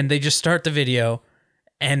in and they just start the video.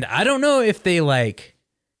 And I don't know if they like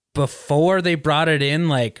before they brought it in,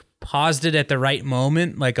 like paused it at the right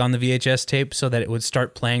moment, like on the VHS tape so that it would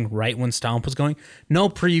start playing right when Stomp was going. No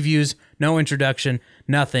previews, no introduction,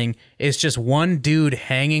 nothing. It's just one dude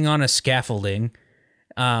hanging on a scaffolding.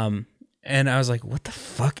 And I was like, what the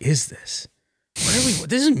fuck is this?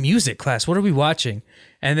 This is music class. What are we watching?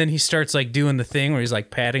 And then he starts like doing the thing where he's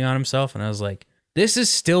like patting on himself. And I was like, this is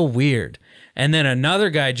still weird. And then another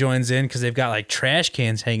guy joins in because they've got like trash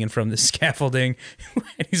cans hanging from the scaffolding.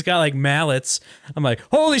 And he's got like mallets. I'm like,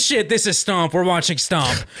 holy shit, this is Stomp. We're watching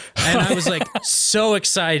Stomp. And I was like so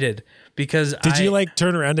excited because Did you like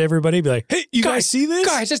turn around to everybody and be like, hey, you guys see this?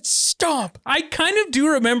 Guys, it's Stomp. I kind of do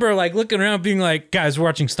remember like looking around being like, guys, we're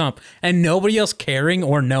watching Stomp, and nobody else caring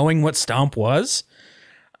or knowing what Stomp was.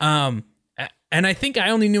 And I think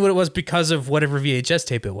I only knew what it was because of whatever VHS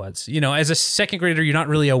tape it was. You know, as a second grader, you're not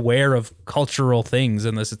really aware of cultural things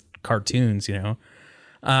unless it's cartoons, you know.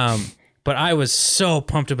 But I was so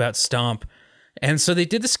pumped about Stomp. And so they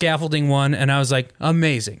did the scaffolding one, and I was like,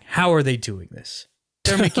 amazing. How are they doing this?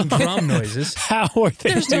 They're making drum noises. How are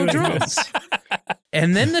they There's no doing drums. this?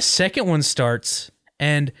 And then the second one starts,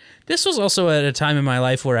 and this was also at a time in my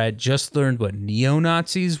life where I had just learned what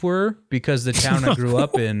neo-Nazis were, because the town I grew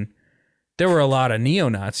up in, there were a lot of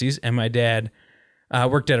neo-Nazis, and my dad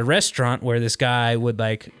worked at a restaurant where this guy would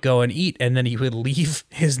like go and eat, and then he would leave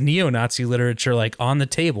his neo-Nazi literature like on the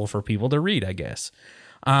table for people to read, I guess.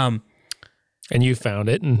 And you found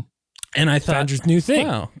it and I thought, found your new thing.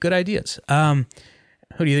 wow, good ideas.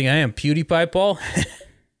 Who do you think I am, PewDiePie, Paul?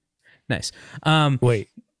 Nice. Wait.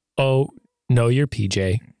 Oh, no, you're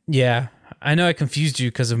PJ. Yeah, I know I confused you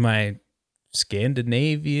because of my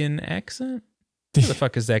Scandinavian accent. Where the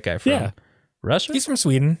fuck is that guy from? Yeah. Russia? He's from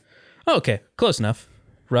Sweden. Oh, okay, close enough.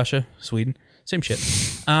 Russia, Sweden, same shit.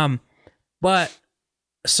 But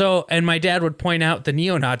so, and my dad would point out the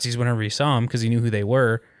neo-Nazis whenever he saw them because he knew who they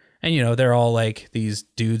were. And, you know, they're all like these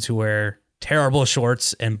dudes who wear terrible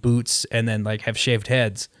shorts and boots and then like have shaved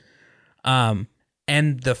heads. And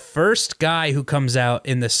the first guy who comes out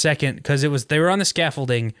in the second, because they were on the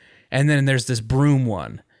scaffolding And then there's this broom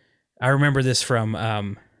one. I remember this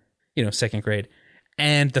from, second grade.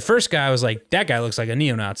 And the first guy was like, that guy looks like a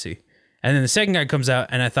neo-Nazi. And then the second guy comes out,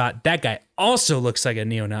 and I thought, that guy also looks like a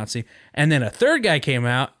neo-Nazi. And then a third guy came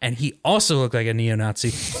out, and he also looked like a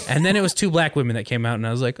neo-Nazi. And then it was 2 black women that came out, and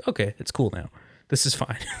I was like, okay, it's cool now. This is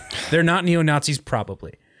fine. They're not neo-Nazis,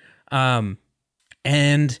 probably. And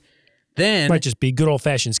then... Might just be good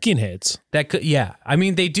old-fashioned skinheads. That could, yeah. I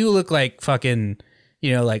mean, they do look like fucking...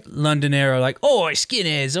 like Londoner, like, oh,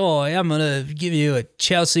 skinheads, I'm going to give you a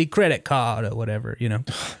Chelsea credit card or whatever,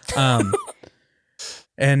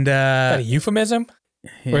 And Is that a euphemism?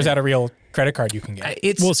 Or is that a real credit card you can get?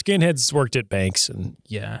 Well, skinheads worked at banks and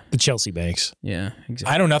yeah, the Chelsea banks. yeah,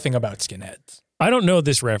 exactly. I know nothing about skinheads. I don't know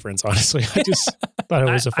this reference, honestly. I just thought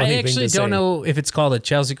it was a funny I thing to actually say. don't know if it's called a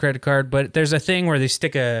Chelsea credit card, but there's a thing where they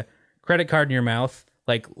stick a credit card in your mouth,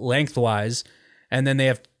 like lengthwise, and then they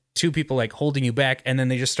have 2 people like holding you back, and then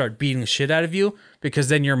they just start beating the shit out of you because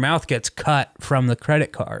then your mouth gets cut from the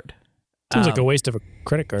credit card. Seems like a waste of a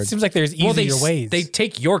credit card. Seems like there's easier ways. They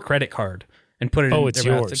take your credit card and put it in it's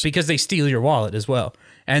their mouth yours. because they steal your wallet as well.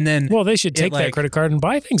 And then Well, they should it, take that like- credit card and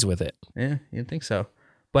buy things with it. Yeah, you'd think so.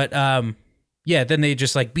 But then they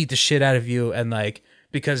just like beat the shit out of you, and like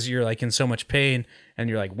because you're like in so much pain and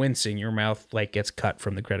you're like wincing, your mouth like gets cut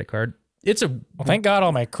from the credit card. It's a Well, thank God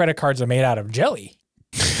all my credit cards are made out of jelly.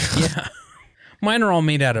 yeah. Mine are all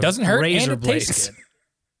made out of Doesn't hurt razor and it tastes blades. good.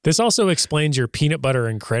 This also explains your peanut butter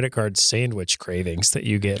and credit card sandwich cravings that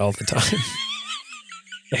you get all the time.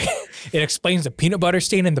 It explains the peanut butter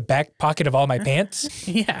stain in the back pocket of all my pants.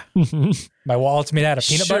 Yeah, My wallet's made out of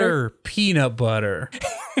peanut butter. Sure, peanut butter.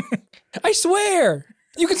 I swear,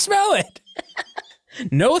 you can smell it.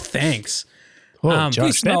 No thanks. Oh, Please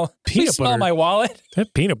Josh, smell, that peanut please smell butter, my wallet.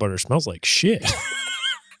 that peanut butter smells like shit.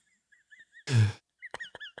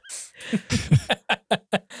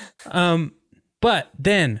 But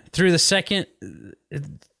then through the second,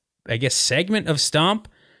 I guess, segment of Stomp,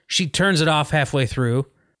 she turns it off halfway through,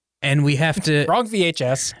 and we have to Wrong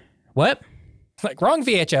VHS. what? Like wrong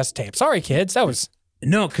VHS tape. Sorry, kids. That was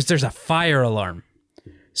No, because there's a fire alarm.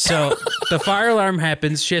 So the fire alarm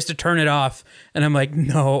happens. She has to turn it off, and I'm like,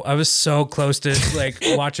 no. I was so close to like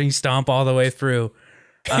watching Stomp all the way through.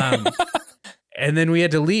 And then we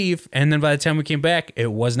had to leave, and then by the time we came back,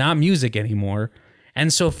 it was not music anymore.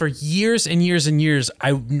 And so for years and years and years,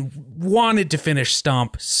 I wanted to finish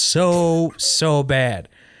Stomp so bad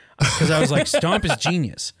because I was like, Stomp is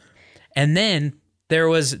genius. And then there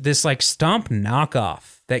was this like Stomp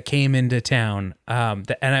knockoff that came into town,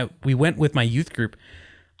 we went with my youth group.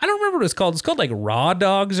 I don't remember what it's called. It's called like Raw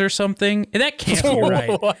Dogs or something. And that can't be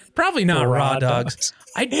right. Probably not Raw Dogs.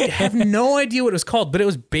 I have no idea what it was called, but it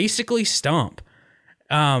was basically Stomp.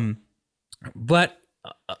 But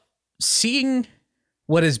seeing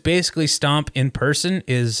what is basically Stomp in person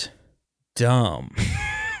is dumb.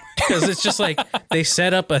 Because it's just like they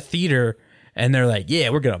set up a theater and they're like, yeah,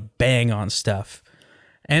 we're going to bang on stuff.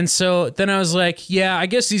 And so then I was like, yeah, I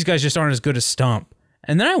guess these guys just aren't as good as Stomp.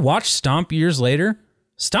 And then I watched Stomp years later.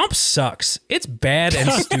 Stomp sucks. It's bad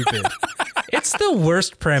and stupid. It's the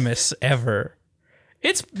worst premise ever.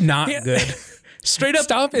 It's not good. Straight up,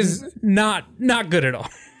 Stomp is not good at all.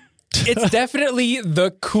 it's definitely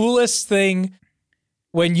the coolest thing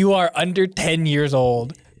when you are under 10 years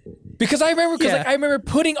old. Because I remember, I remember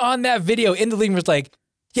putting on that video in the living room was like,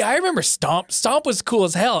 yeah, I remember Stomp. Stomp was cool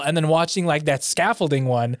as hell. And then watching like that scaffolding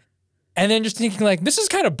one, and then just thinking like, this is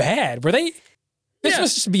kind of bad. Were they? This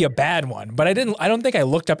must just be a bad one. But I don't think I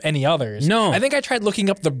looked up any others. No. I think I tried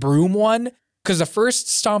looking up the broom one because the first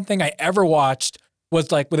Stomp thing I ever watched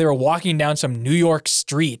was like when they were walking down some New York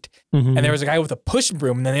street and there was a guy with a push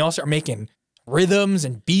broom, and then they all start making rhythms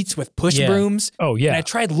and beats with push brooms. Oh, yeah. And I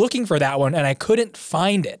tried looking for that one and I couldn't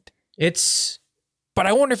find it. It's But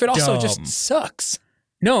I wonder if it also Dumb. just sucks.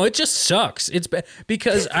 no, it just sucks. It's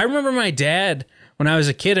because I remember my dad when I was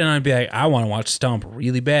a kid, and I'd be like, I want to watch Stomp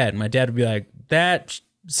really bad. And my dad would be like, that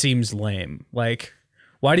seems lame. Like,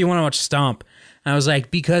 why do you want to watch Stomp? And I was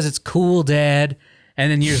like, because it's cool, Dad.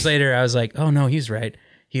 And then years later, I was like, oh no, he's right.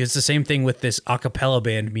 He was the same thing with this a cappella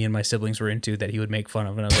band me and my siblings were into that he would make fun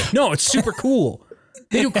of. And I was like, no, it's super cool.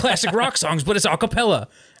 They do classic rock songs, but it's a cappella.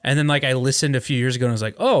 And then like I listened a few years ago and I was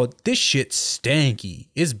like, oh, this shit's stanky.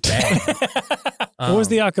 It's bad. What was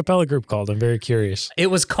the a cappella group called? I'm very curious. It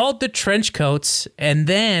was called the Trenchcoats, and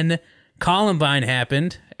then Columbine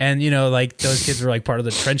happened, and like those kids were like part of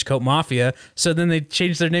the Trenchcoat Mafia. So then they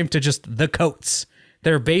changed their name to just the Coats.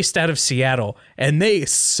 They're based out of Seattle, and they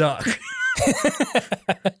suck.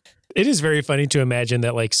 It is very funny to imagine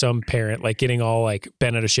that like some parent like getting all like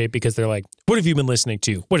bent out of shape because they're like, what have you been listening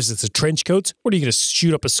to? What is this, a trench coats? What are you going to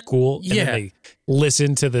shoot up a school? And Yeah. then they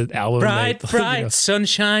listen to the album. Bright, bright,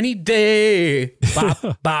 sunshiny day.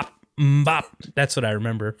 Bop, bop, bop. That's what I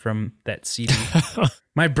remember from that CD.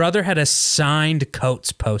 My brother had a signed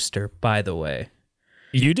Coates poster, by the way.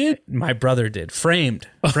 You did? My brother did. Framed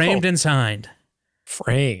and signed.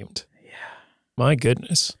 Framed. Yeah. My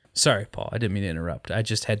goodness. Sorry, Paul. I didn't mean to interrupt. I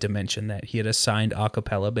just had to mention that he had a signed a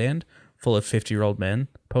cappella band full of 50-year-old men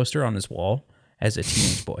poster on his wall as a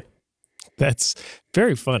teenage boy. That's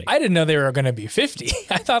very funny. I didn't know they were going to be 50.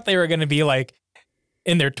 I thought they were going to be like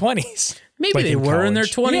in their 20s. Maybe Like they in were in their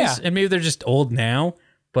college. 20s, Yeah. and maybe they're just old now,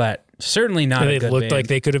 but certainly not They a good looked band. like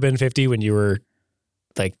they could have been 50 when you were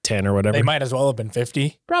like 10 or whatever. They might as well have been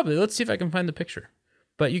 50. Probably. Let's see if I can find the picture.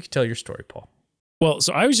 But you can tell your story, Paul. Well,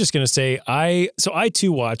 so I was just going to say, I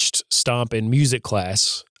too watched Stomp in music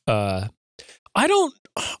class. I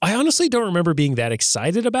honestly don't remember being that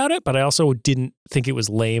excited about it, but I also didn't think it was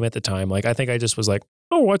lame at the time. Like, I think I just was like,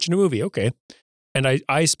 oh, watching a movie. Okay. And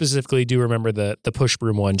I specifically do remember the push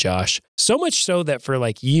broom one, Josh. So much so that for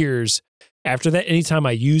like years after that, anytime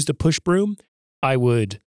I used a push broom, I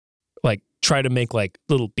would like try to make like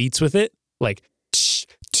little beats with it. Like,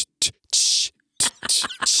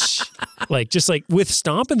 like just like with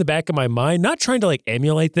Stomp in the back of my mind, not trying to like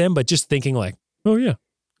emulate them, but just thinking like, oh yeah,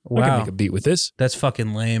 I can Wow. make a beat with this. That's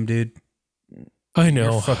fucking lame, dude. I You're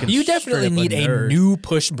know. fucking You definitely straight up need a nerd. new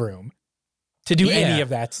push broom to do Yeah. any of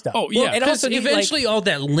that stuff. Oh, yeah. and Because also need, eventually all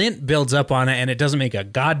that lint builds up on it and it doesn't make a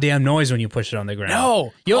goddamn noise when you push it on the ground.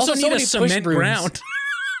 No. You also Also, need so a many push cement brooms. ground.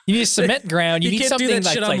 you need cement ground. You, You need can't something do that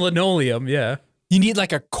that's shit on like linoleum. Yeah. you need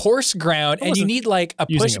like a coarse ground, and you wasn't need like a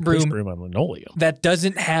Using push a broom push broom on linoleum. that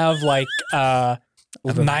doesn't have like have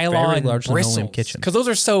a very nylon large linoleum bristles kitchen. because those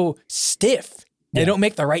are so stiff. They don't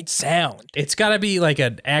make the right sound. It's got to be like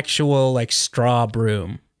an actual like straw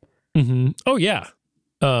broom. Mm-hmm. Oh yeah.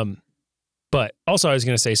 But also I was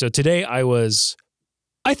going to say, so today I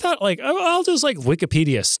thought like, oh, I'll just like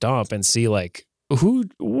Wikipedia Stomp and see like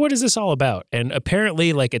what is this all about? And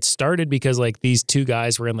apparently like it started because like these two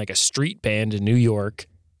guys were in like a street band in New York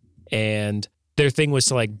and their thing was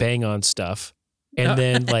to like bang on stuff. And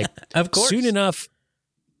then like Of course. soon enough,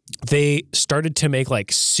 they started to make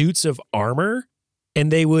like suits of armor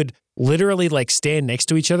and they would literally like stand next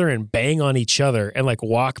to each other and bang on each other and like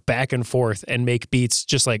walk back and forth and make beats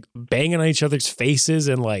just like banging on each other's faces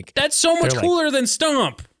and like That's so much They're like- cooler than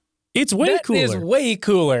Stomp. it's way That is cooler. way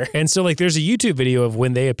cooler. And so like there's a YouTube video of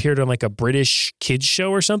when they appeared on like a British kids show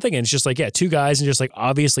or something and it's just like two guys and just like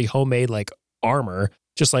obviously homemade like armor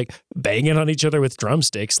just like banging on each other with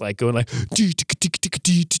drumsticks like going like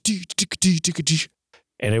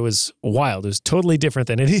and it was wild. It was totally different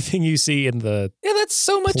than anything you see in the Yeah, that's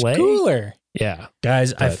so much Play? cooler. yeah.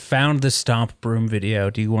 Guys, I But- found the Stomp broom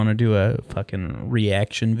video. Do you want to do a fucking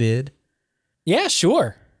reaction vid? Yeah,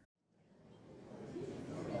 sure.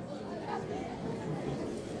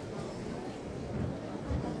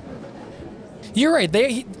 You're right.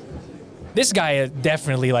 This guy is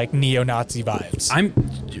definitely like neo-Nazi vibes.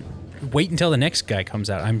 Wait until the next guy comes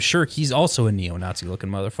out. I'm sure he's also a neo-Nazi looking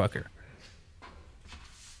motherfucker.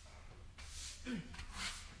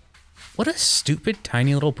 What a stupid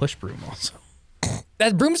tiny little push broom also.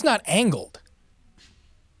 That broom's not angled.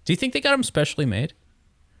 Do you think they got him specially made?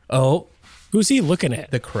 Oh, Who's he looking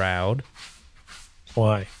at? the crowd.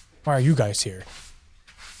 Why? Why are you guys here?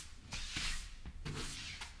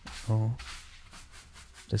 Oh.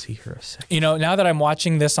 Does he hear a second? You know, now that I'm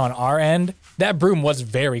watching this on our end, that broom was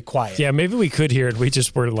very quiet. Yeah, maybe we could hear it. We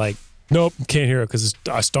just were like, nope, can't hear it because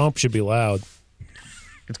a stomp should be loud.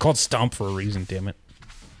 It's called Stomp for a reason, damn it.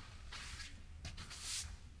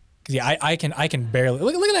 Yeah, I can barely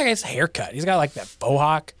look at that guy's haircut. He's got like that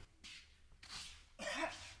bohawk.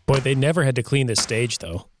 Boy, they never had to clean this stage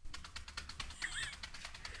though,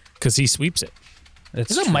 because he sweeps it.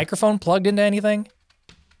 It's Is a microphone plugged into anything?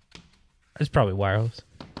 It's probably wireless.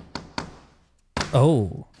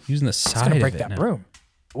 Oh, using the It's side gonna of break it that now. broom.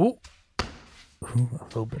 Ooh, Ooh, a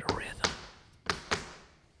little bit of rhythm.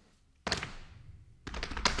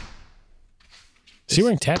 Is he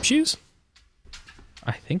wearing tap shoes?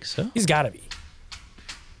 I think so. he's got to be.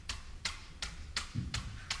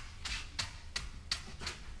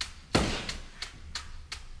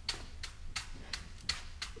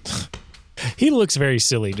 He looks very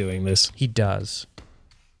silly doing this. He does.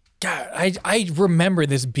 God, I remember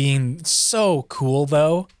this being so cool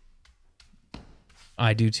though.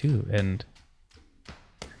 I do too, and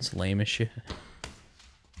it's lame as shit.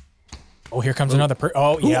 Oh, here comes another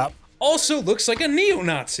Oh, yeah. Also looks like a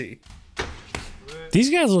neo-Nazi. These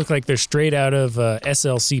guys look like they're straight out of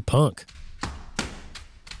SLC Punk.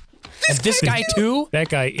 And this guy too? That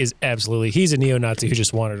guy is absolutely, he's a neo-Nazi who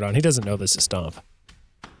just wandered on. He doesn't know this is Stomp.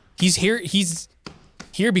 He's here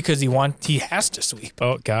because he has to sweep.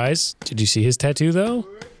 Oh, guys, did you see his tattoo though?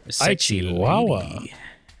 Sexy Chihuahua. lady.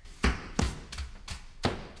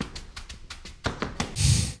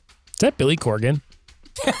 Is that Billy Corgan?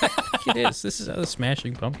 It is. This is how the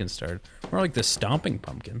Smashing Pumpkins started. More like the Stomping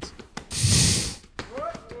Pumpkins.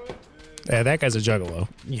 Yeah, that guy's a juggalo.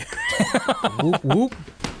 Yeah. Whoop, whoop.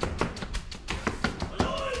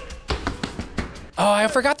 Oh, I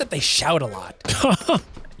forgot that they shout a lot.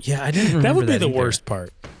 Yeah, I didn't remember That would be the either. worst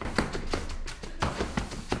part.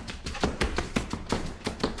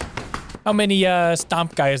 How many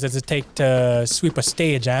stomp guys does it take to sweep a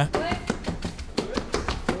stage, huh?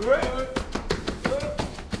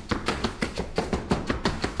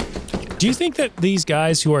 Do you think that these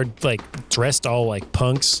guys who are like dressed all like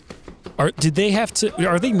punks, are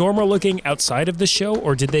they normal looking outside of the show,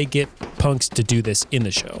 or did they get punks to do this in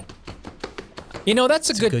the show? You know,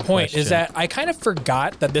 that's a good point, question. is that I kind of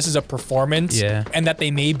forgot that this is a performance Yeah. and that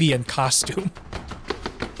they may be in costume.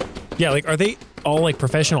 Yeah, like are they all like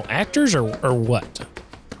professional actors or what?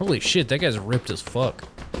 Holy shit, that guy's ripped as fuck.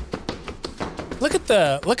 Look at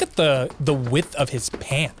the width of his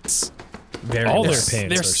pants. Very All their nice. pants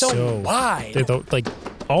They're are so wide. They're like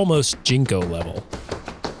almost Jinko level.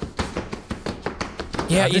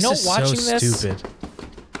 Yeah, God, you know, this is watching so this, stupid.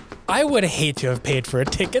 I would hate to have paid for a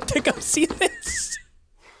ticket to go see this.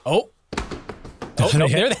 Oh, no,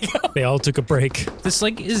 there they go. They all took a break. This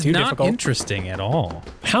like is Too not difficult. interesting at all.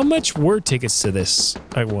 How much were tickets to this,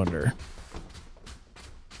 I wonder?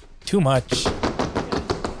 Too much.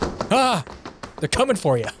 Ah, they're coming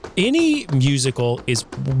for you. Any musical is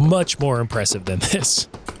much more impressive than this.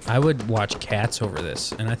 I would watch Cats over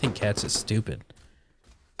this, and I think Cats is stupid.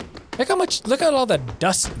 Look at all the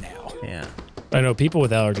dust now. Yeah. I know people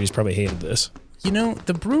with allergies probably hated this. You know,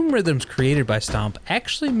 the broom rhythms created by Stomp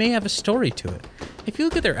actually may have a story to it. If you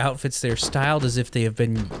look at their outfits, they're styled as if they have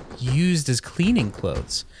been used as cleaning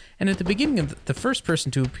clothes. And at the beginning of the first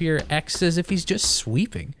person to appear acts as if he's just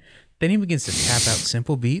sweeping. Then he begins to tap out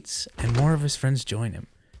simple beats, and more of his friends join him.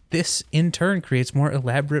 This, in turn, creates more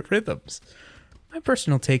elaborate rhythms. My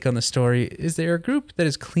personal take on the story is they're a group that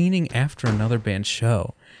is cleaning after another band's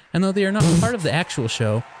show. And though they are not part of the actual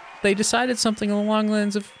show, they decided something along the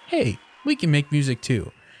lines of, hey, we can make music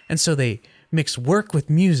too. And so they mix work with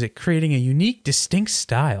music, creating a unique, distinct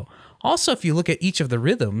style. Also, if you look at each of the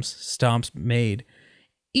rhythms Stomp's made,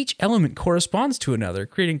 each element corresponds to another,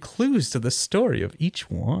 creating clues to the story of each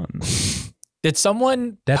one. Did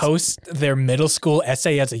someone post their middle school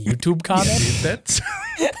essay as a YouTube comment? That's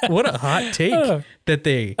what a hot take that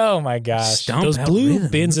they Oh my gosh. stomp Those out blue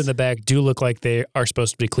rhythms. bins in the back do look like they are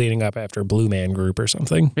supposed to be cleaning up after Blue Man Group or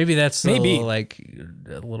something. Maybe that's Maybe. like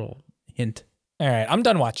a little hint. All right, I'm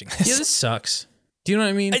done watching this. Yeah, this sucks. Do you know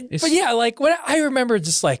what I mean? It's- But yeah, like what I remember,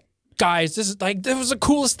 just like guys, this was the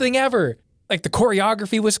coolest thing ever. Like the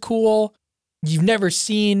choreography was cool. You've never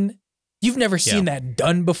seen that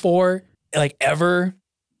done before, like ever,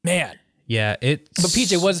 man. yeah, it's. But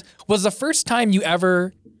PJ, was the first time you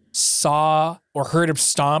ever saw or heard of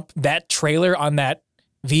Stomp that trailer on that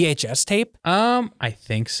VHS tape? I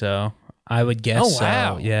think so. I would guess. Oh,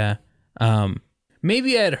 wow. So, yeah.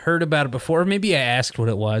 Maybe I had heard about it before. Maybe I asked what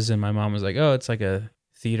it was, and my mom was like, "Oh, it's like a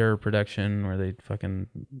theater production where they fucking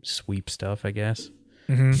sweep stuff." I guess.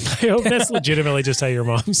 I hope that's legitimately just how your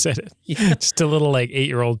mom said it. Just a little like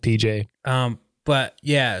 8-year-old PJ. But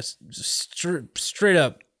yeah, straight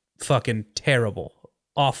up, fucking terrible,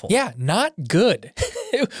 awful. Yeah, not good,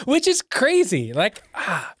 which is crazy. Like,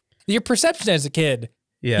 your perception as a kid,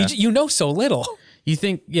 yeah. you know so little. You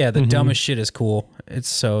think, yeah, the dumbest shit is cool. It's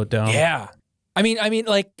so dumb. Yeah. I mean,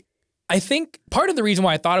 like, I think part of the reason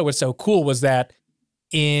why I thought it was so cool was that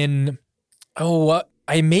in,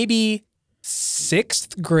 maybe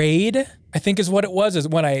 6th grade, I think is what it was, is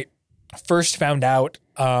when I first found out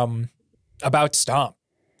about Stomp.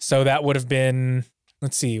 So that would have been,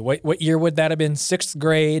 let's see, what year would that have been? 6th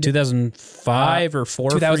grade? 2005 or 4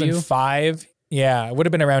 for you? 2005. Yeah, it would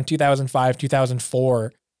have been around 2005,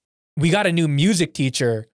 2004. We got a new music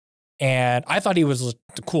teacher, and I thought he was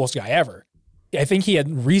the coolest guy ever. I think he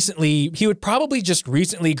would probably just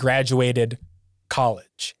recently graduated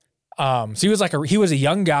college. So he was a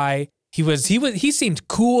young guy. He seemed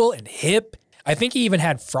cool and hip. I think he even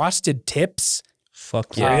had frosted tips.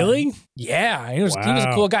 Fuck yeah. Really? Yeah, he was a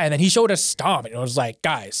Wow. cool guy. And then he showed us Stomp, and it was like,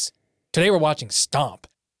 guys, today we're watching Stomp.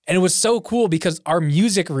 And it was so cool because our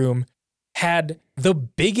music room had the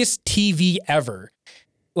biggest TV ever.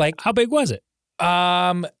 Like, How big was it?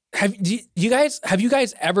 Have you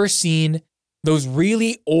guys ever seen those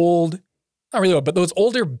really old, not really old, but those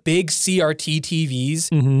older big CRT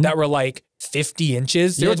TVs that were like 50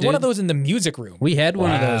 inches? There Yeah, was one of dude. those in the music room. We had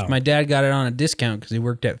one of Wow. those. My dad got it on a discount because he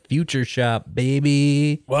worked at Future Shop,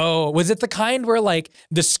 baby. Whoa, was it the kind where like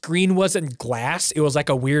the screen wasn't glass? It was like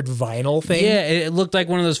a weird vinyl thing? Yeah, it looked like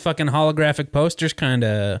one of those fucking holographic posters, kind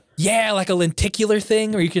of. Yeah, like a lenticular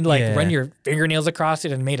thing where you can like Yeah. run your fingernails across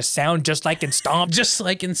it and made a sound just like in Stomp. Just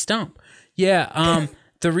like in Stomp. Yeah.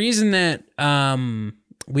 The reason that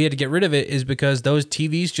we had to get rid of it is because those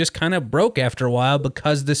TVs just kind of broke after a while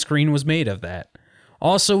because the screen was made of that.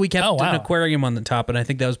 Also, we kept Oh, wow. an aquarium on the top, and I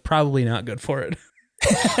think that was probably not good for it.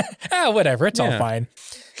 Whatever, it's all Yeah. fine.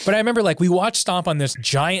 But I remember like we watched Stomp on this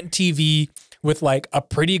giant TV with like a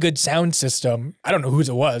pretty good sound system. I don't know whose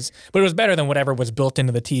it was, but it was better than whatever was built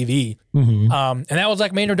into the TV. And that was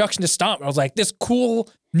like my introduction to Stomp. I was like, this cool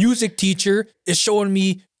music teacher is showing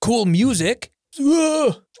me cool music.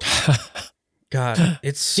 Ugh. God,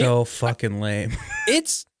 it's so fucking lame.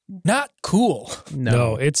 It's not cool.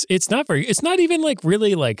 No, it's not even like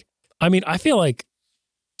really like, I mean, I feel like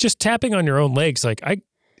just tapping on your own legs, like I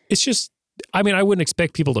wouldn't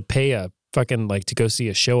expect people to pay a fucking like to go see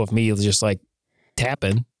a show of me just like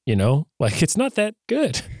tapping, you know? Like it's not that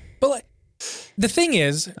good. But like, the thing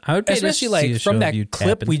is, I would pay to especially see like a show from of that you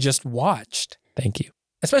clip tapping. we just watched, Thank you.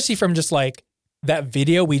 especially from just like that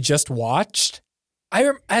video we just watched,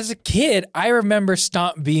 as a kid, I remember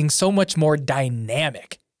Stomp being so much more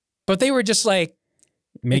dynamic. But they were just like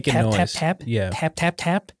Making tap, noise. tap, tap, Yeah. tap, tap,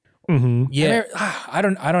 tap. Mm-hmm. Yeah. I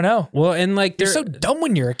don't know. Well, and like You're so dumb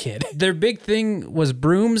when you're a kid. their big thing was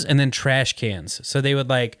brooms and then trash cans. So they would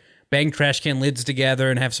like bang trash can lids together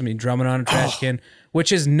and have somebody drumming on a trash can,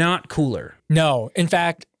 which is not cooler. No, in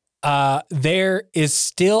fact, there is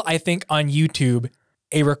still, I think, on YouTube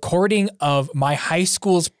a recording of my high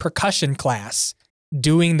school's percussion class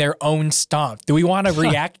doing their own Stomp. Do we want to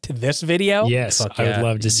react to this video? Yes, Fuck I would yeah.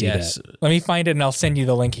 love to see Yes. that. Let me find it and I'll send you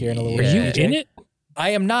the link here in a little Are bit. you PJ. in it?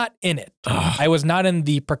 I am not in it. I was not in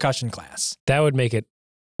the percussion class. That would make it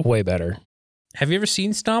way better. Have you ever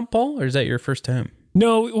seen Stomp, Paul, or is that your first time?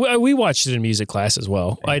 No, we watched it in music class as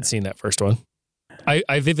well. I'd seen that first one.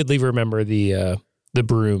 I vividly remember the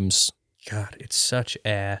brooms. God, it's such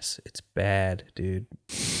ass. It's bad, dude.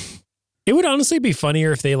 It would honestly be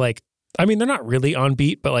funnier if they like, I mean, they're not really on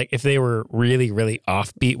beat, but like if they were really, really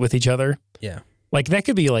off beat with each other, Yeah. like that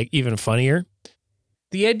could be like even funnier.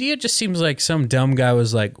 The idea just seems like some dumb guy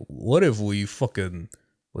was like, what if we fucking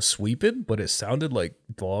was sweeping, but it sounded like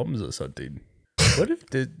drums or something? What if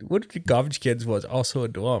the Garbage Kids was also a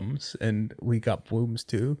drums and we got booms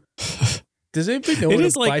too? Does anybody know It what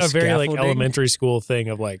is like by a very like scaffolding? elementary school thing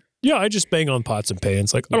of like, yeah, I just bang on pots and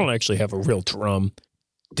pans. Like I don't actually have a real drum.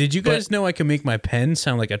 Did you guys know I can make my pen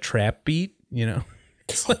sound like a trap beat? You know,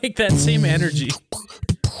 it's like that same energy.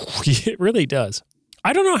 It really does.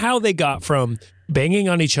 I don't know how they got from banging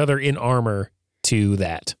on each other in armor to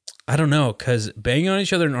that. I don't know, because banging on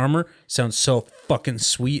each other in armor sounds so fucking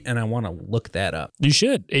sweet, and I want to look that up. You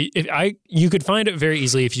should. You could find it very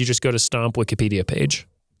easily if you just go to Stomp Wikipedia page.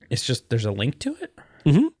 It's just there's a link to it.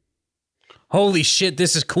 Mm-hmm. Holy shit,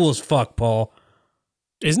 this is cool as fuck, Paul.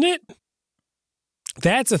 Isn't it?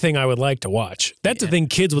 That's a thing I would like to watch. That's a thing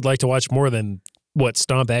kids would like to watch more than what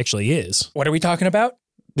Stomp actually is. What are we talking about?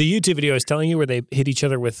 The YouTube video I was telling you where they hit each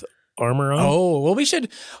other with armor on. Oh, well, we should.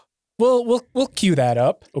 We'll cue that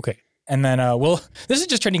up, Okay. and then this is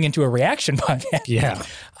just turning into a reaction podcast. Yeah.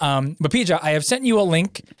 But Pija, I have sent you a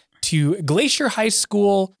link to Glacier High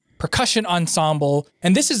School Percussion Ensemble,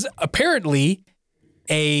 and this is apparently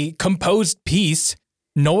a composed piece,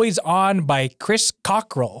 Noise On by Chris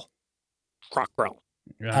Cockrell.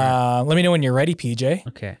 Let me know when you're ready, PJ.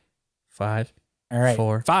 Okay. 5. All right.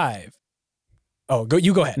 4. 5. Oh, go.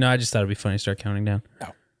 You go ahead. No, I just thought it'd be funny to start counting down.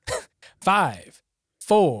 5,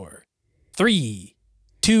 4, 3,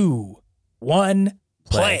 2, 1,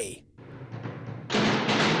 play.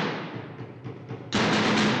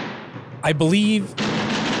 I believe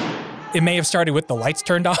it may have started with the lights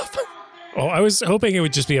turned off. Oh, I was hoping it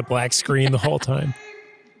would just be a black screen the whole time.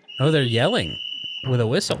 Oh, they're yelling with a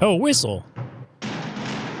whistle. Oh, whistle.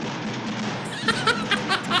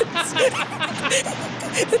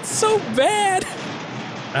 It's so bad.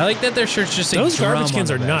 I like that their shirts just say Those drum garbage on cans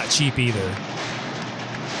the are back. not cheap either.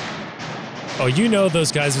 Oh, you know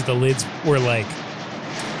those guys with the lids were like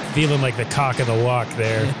feeling like the cock of the walk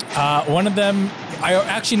there. One of them,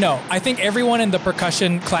 I think everyone in the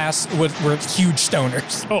percussion class were huge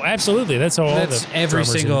stoners. Oh, absolutely. That's how all That's the every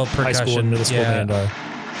drummers in single high school percussion, and middle school yeah. band are.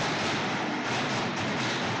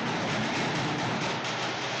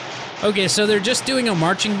 Okay, so they're just doing a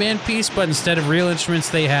marching band piece, but instead of real instruments,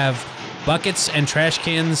 they have buckets and trash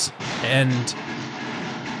cans and...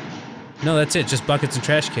 No, that's it. Just buckets and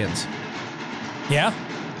trash cans. Yeah.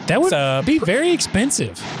 That would It's, be very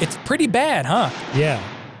expensive. It's pretty bad, huh? Yeah.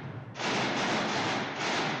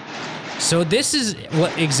 So this is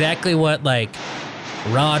exactly what like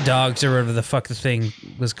raw dogs or whatever the fuck the thing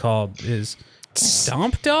was called is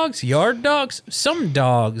stomp dogs, yard dogs, some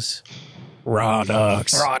dogs. Raw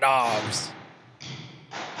dogs. Raw dogs.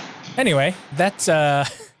 Anyway, that's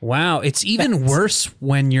Wow, it's even worse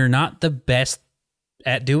when you're not the best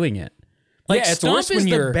at doing it. Like Yeah, it's Stomp worse is when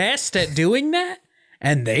the you're- best at doing that,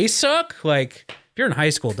 and they suck. Like if you're in high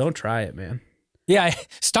school, don't try it, man. yeah.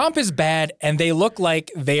 Stomp is bad, and they look like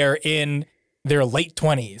they are in their late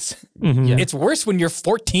 20s. Mhm. It's worse when you're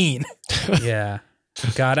 14. Yeah,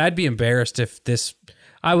 God, I'd be embarrassed if this.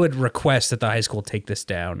 I would request that the high school take this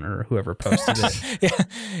down or whoever posted it. Yeah,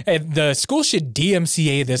 and the school should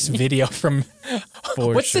DMCA this video from.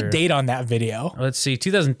 For What's the sure. date on that video? Let's see,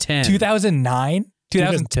 2010. 2009,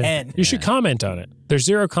 2010. You should comment on it. There's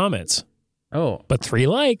 0 comments, Oh, but 3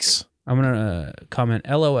 likes. I'm gonna comment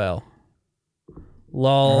LOL. Lol.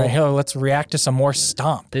 All right, here, let's react to some more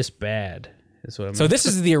Stomp. This bad is what I'm. So this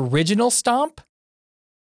is the original Stomp.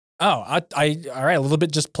 Oh, I all right. A little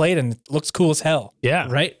bit just played and it looks cool as hell. Yeah.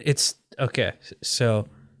 right. It's okay. So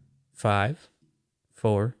 5,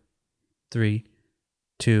 4, 3,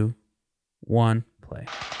 2, 1, play.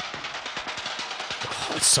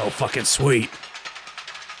 Oh, it's so fucking sweet.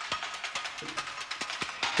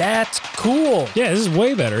 That's cool. Yeah, this is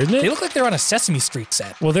way better, isn't They it? look like they're on a Sesame Street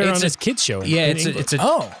set. Well, they're It's on a- this kids show. Yeah, in it's England. a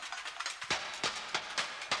Oh.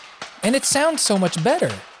 And it sounds so much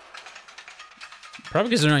better. probably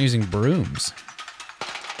because they're not using brooms.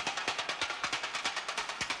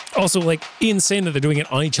 Also, like, insane that they're doing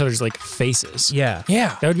it on each other's, like, faces. Yeah,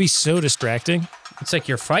 Yeah. That would be so distracting. it's like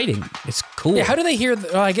you're fighting. It's cool. Yeah, how do they hear?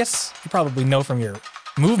 Well, I guess you probably know from your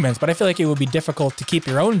movements, but I feel like it would be difficult to keep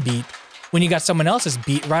your own beat when you got someone else's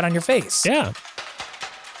beat right on your face. Yeah.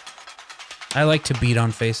 I like to beat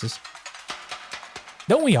on faces.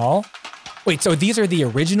 Don't we all? Wait, so these are the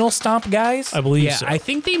original Stomp guys? I believe Yeah, so. I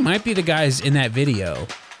think they might be the guys in that video.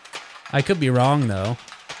 I could be wrong though.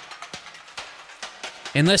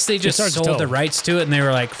 Unless they just hard to sold tell. the rights to it and they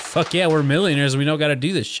were like, "Fuck yeah, we're millionaires. We don't got to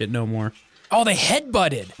do this shit no more." Oh, they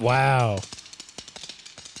headbutted. Wow.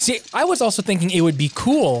 See, I was also thinking it would be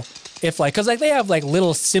cool if like, cause like they have like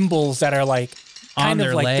little symbols that are like On kind their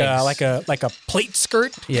of like legs. like a plate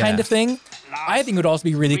skirt Yeah. kind of thing. I think it would also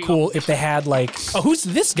be really cool if they had like, oh, who's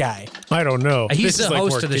this guy? I don't know. He's This is the like more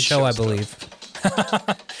host of the kid show, I stuff. believe.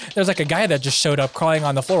 There's like a guy that just showed up crawling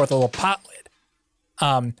on the floor with a little pot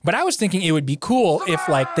lid. But I was thinking it would be cool if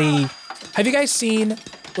like they, have you guys seen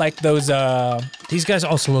like those? These guys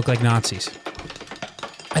also look like Nazis.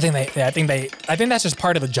 I think that's just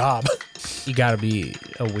part of the job. You got to be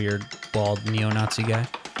a weird, bald neo-Nazi guy.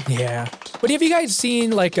 Yeah. But have you guys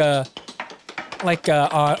seen on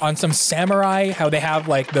some samurai how they have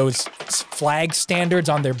like those flag standards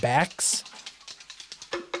on their backs?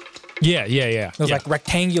 Yeah. Those yeah. like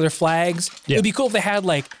rectangular flags. Yeah. It'd be cool if they had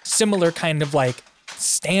like similar kind of like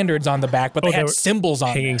standards on the back, but they they had were symbols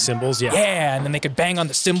on hanging them. symbols. Yeah. Yeah, and then they could bang on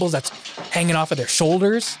the symbols that's hanging off of their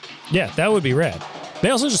shoulders. Yeah, that would be rad. They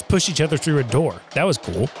also just push each other through a door. That was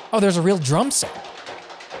cool. Oh, there's a real drum set.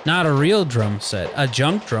 Not a real drum set, a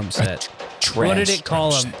junk drum set. What did it call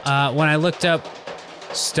them? When I looked up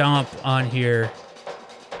Stomp on here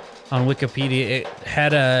on Wikipedia, it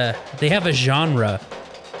had they have a genre.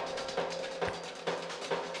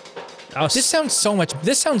 This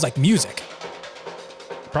sounds like music.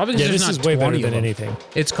 Probably Yeah, because this there's is not way better 20 of than them. anything.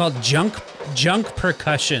 It's called junk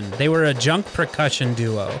percussion. They were a junk percussion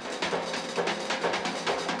duo.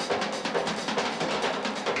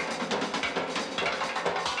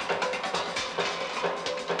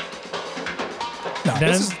 No, Now,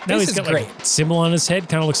 this now is he's got great. like a symbol on his head.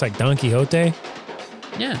 Kind of looks like Don Quixote.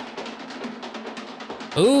 Yeah.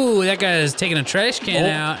 Ooh, that guy is taking a trash can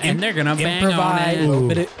out, and they're gonna bang on improvise, a it. little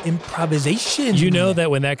bit of improvisation. You know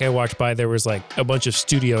that when that guy walked by, there was like a bunch of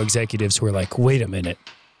studio executives who were like, "Wait a minute,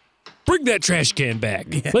 bring that trash can back.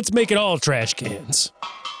 Let's make it all trash cans."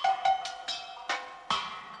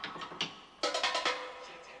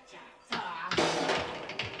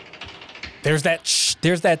 There's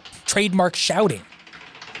that trademark shouting.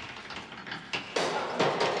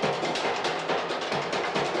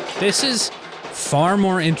 This is far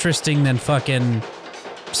more interesting than fucking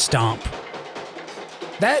Stomp.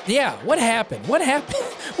 What happened? What happened?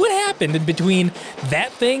 What happened in between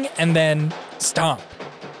that thing and then Stomp?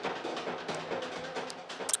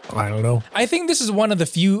 I don't know. I think this is one of the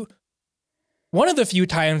few one of the few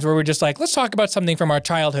times where we're just like, let's talk about something from our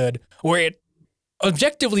childhood where it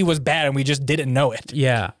objectively was bad and we just didn't know it.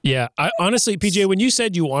 Yeah. Yeah. I honestly, PJ, when you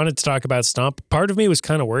said you wanted to talk about Stomp, part of me was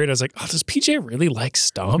kind of worried. I was like, oh, does PJ really like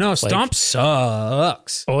Stomp? No, Like, Stomp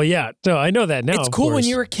sucks. oh, yeah. No, I know that now. It's of cool when course.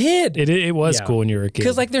 you were a kid. It was Yeah. cool when you were a kid.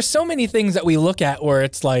 Because like there's so many things that we look at where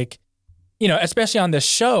it's like, you know, especially on this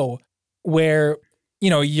show where,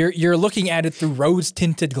 you know, you're looking at it through rose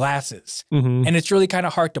tinted glasses. Mhm. And it's really kind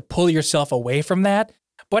of hard to pull yourself away from that.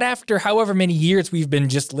 But after however many years we've been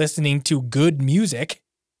just listening to good music,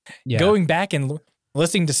 Yeah. going back and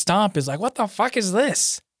listening to Stomp is like, what the fuck is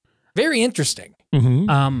this? Very interesting. Mhm.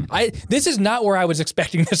 This is not where I was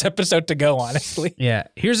expecting this episode to go, honestly. Yeah.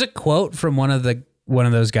 Here's a quote from one of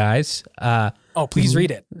those guys. Oh, please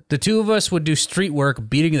read it. The two of us would do street work,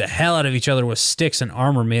 beating the hell out of each other with sticks and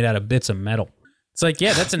armor made out of bits of metal. It's like,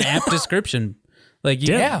 yeah, that's an apt description. Like,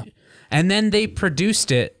 Yeah. And then they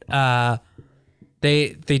produced it. They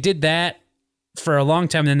did that for a long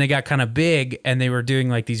time. And then they got kind of big, and they were doing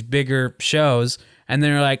like these bigger shows. And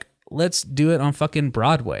they're like, let's do it on fucking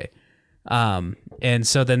Broadway. And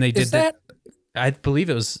so then they did Is that, I believe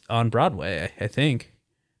it was on Broadway. I think.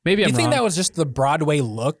 Maybe I'm you think wrong. that was just the Broadway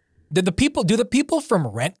look? Do the people from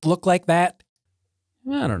Rent look like that?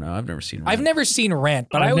 I don't know. I've never seen. I've Rent. never seen Rent,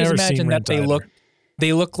 but I've I always never seen imagine that Rent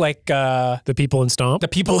they look like The people in Stomp? the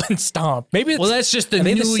people in Stomp. Maybe it's, Well, that's just the are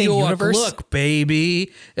they New same York universe? look,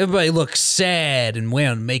 baby. Everybody looks sad and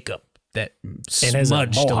wearing makeup that has a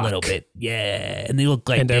smudged a mohawk. little bit. Yeah, and they look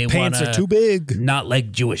like and they their pants wanna are too big. not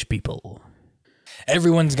like Jewish people.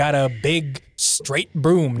 Everyone's got a big straight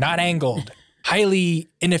broom, not angled. Highly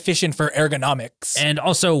inefficient for ergonomics. And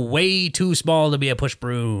also way too small to be a push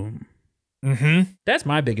broom. Mm-hmm. That's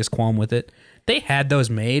my biggest qualm with it. They had those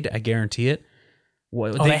made, I guarantee it.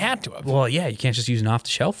 Well, Oh, they had to have. Well, yeah, you can't just use an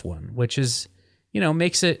off-the-shelf one, which is,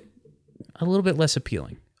 makes it a little bit less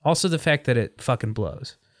appealing. Also, the fact that it fucking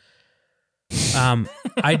blows.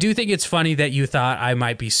 I do think it's funny that you thought I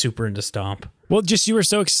might be super into Stomp. Well, just you were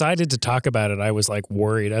so excited to talk about it. I was like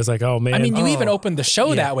worried. I was like, oh, man. I mean, you Oh, even opened the show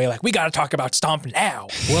yeah. that way. Like, we got to talk about Stomp now.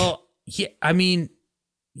 Well, yeah, I mean,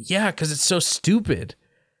 yeah, because it's so stupid.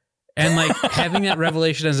 And like having that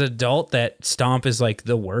revelation as an adult that Stomp is like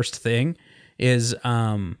the worst thing is,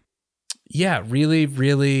 really,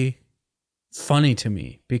 really funny to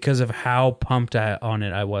me because of how pumped on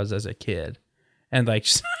it I was as a kid. And like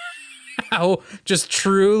just how just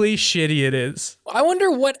truly shitty it is. I wonder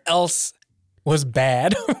what else was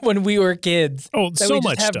bad when we were kids. Oh, that so we just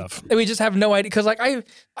much have- stuff. That we just have no idea. Because like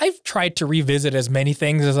I've tried to revisit as many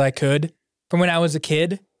things as I could from when I was a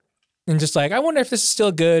kid, and just like I wonder if this is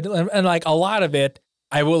still good. And like a lot of it,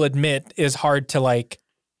 I will admit, is hard to like,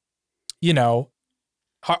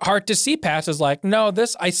 hard to see past. Is like, no,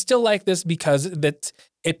 this I still like this because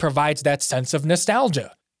it provides that sense of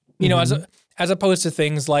nostalgia. As opposed to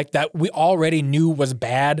things like that we already knew was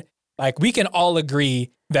bad. Like we can all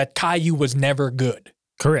agree that Caillou was never good.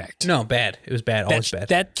 Correct. No, bad. It was bad. Always bad.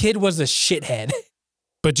 That kid was a shithead.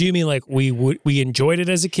 But do you mean like we enjoyed it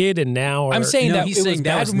as a kid and now? I'm saying No, that he's it was saying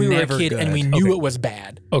that bad was when we were a never kid and we good. knew Okay. it was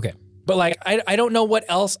bad. Okay. But like I don't know what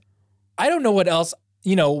else. I don't know what else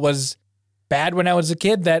was bad when I was a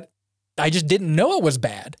kid that I just didn't know it was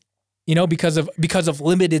bad. Because of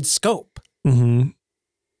limited scope. Mm-hmm.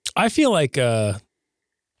 I feel like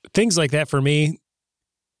things like that for me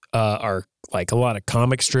are like a lot of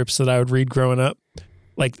comic strips that I would read growing up,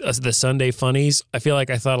 like the Sunday Funnies. I feel like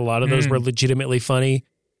I thought a lot of those were legitimately funny,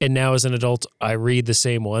 and now as an adult, I read the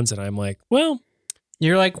same ones, and I'm like, well,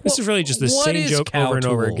 You're like, this is really just the what same is joke Cow over and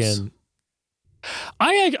over Tools? again.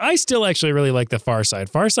 I still actually really like the Far Side.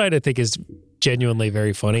 Far Side, I think, is genuinely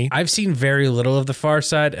very funny. I've seen very little of the Far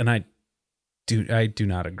Side, and I do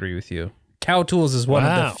not agree with you. Cow Tools is one of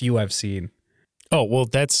Wow. the few I've seen. Oh, well,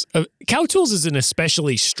 that's Cow Tools is an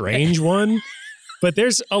especially strange one, but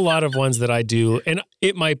there's a lot of ones that I do, and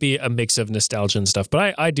it might be a mix of nostalgia and stuff,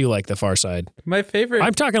 but I do like the Far Side. My favorite.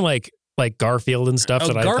 I'm talking like Garfield and stuff Oh,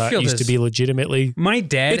 that I thought Garfield used to is- be legitimately. My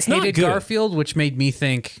dad It's not hated good. Garfield, which made me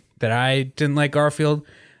think that I didn't like Garfield.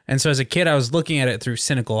 And so as a kid, I was looking at it through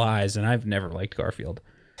cynical eyes, and I've never liked Garfield.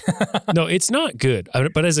 No, it's not good.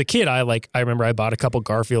 But as a kid, I remember I bought a couple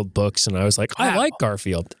Garfield books, and I was like, I Wow. like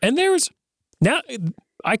Garfield. And now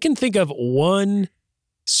I can think of one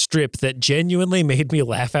strip that genuinely made me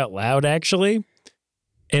laugh out loud, actually.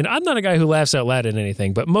 And I'm not a guy who laughs out loud at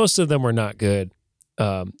anything, but most of them were not good.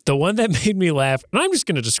 The one that made me laugh, and I'm just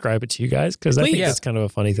going to describe it to you guys because I think Please. it's kind of a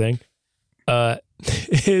funny thing,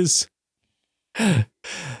 is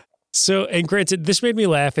so, and granted, this made me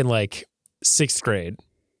laugh in like 6th grade.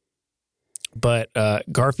 But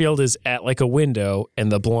Garfield is at like a window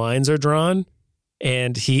and the blinds are drawn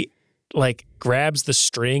and he like grabs the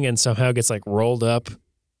string and somehow gets like rolled up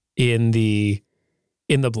in the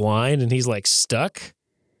blind, and he's like stuck.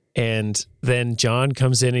 And then John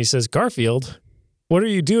comes in and he says, "Garfield, what are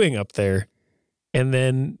you doing up there?" And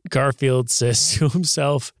then Garfield says to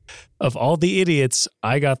himself, "Of all the idiots,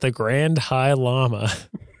 I got the Grand High Llama."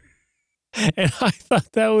 And I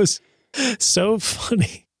thought that was so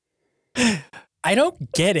funny. I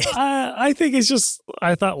don't get it. I think it's just,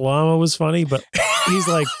 I thought llama was funny, but he's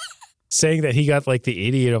like saying that he got like the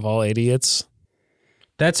idiot of all idiots.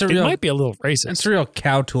 That's a It real. might be a little racist. That's a real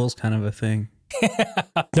Cow Tools kind of a thing.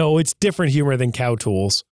 No, it's different humor than Cow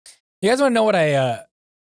Tools. You guys want to know what I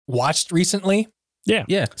watched recently?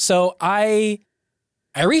 Yeah. So I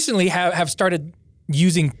recently have started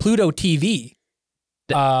using Pluto TV.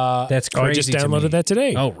 That's Oh, I crazy. just to me. downloaded that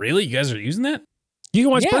today. Oh, really? You guys are using that? You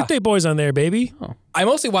can watch Yeah. Birthday Boys on there, baby. I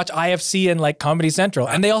mostly watch IFC and like Comedy Central,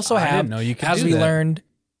 and they also I have, didn't know you could as do we that. learned,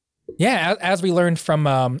 as we learned from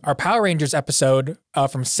our Power Rangers episode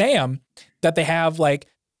from Sam, that they have like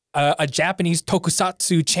a Japanese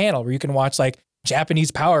tokusatsu channel where you can watch like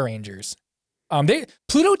Japanese Power Rangers.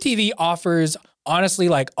 Pluto TV offers honestly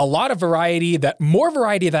like a lot of variety, more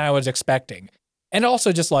variety than I was expecting, and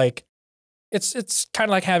also just like it's kind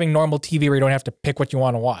of like having normal TV where you don't have to pick what you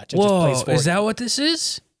want to watch. It just plays Whoa, for is you. that what this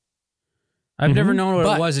is? I've never known what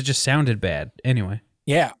But- it was. It just sounded bad. Anyway.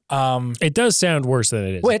 Yeah. It does sound worse than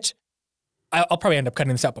it is. Which I'll probably end up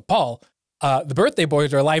cutting this out, but Paul, the Birthday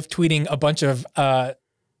Boys are live tweeting a bunch of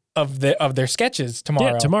their sketches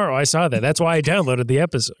tomorrow. Yeah, tomorrow I saw that. That's why I downloaded the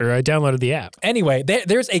episode, or I downloaded the app. Anyway,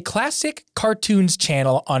 there's a classic cartoons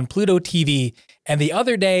channel on Pluto TV, and the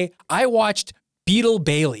other day I watched Beetle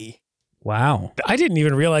Bailey. Wow. I didn't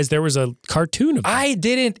even realize there was a cartoon of it. I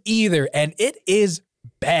didn't either, and it is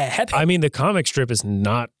bad. I mean, the comic strip is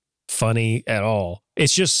not funny at all.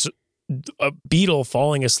 It's just a beetle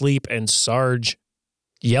falling asleep and Sarge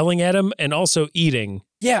yelling at him and also eating.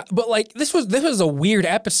 Yeah, but like this was a weird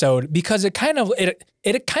episode because it kind of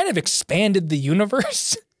expanded the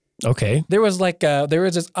universe. Okay. There was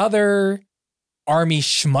this other army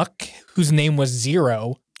schmuck whose name was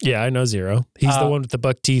Zero. Yeah, I know Zero. He's the one with the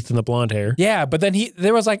buck teeth and the blonde hair. Yeah, but then it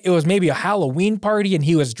was maybe a Halloween party and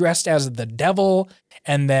he was dressed as the devil,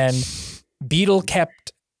 and then Beetle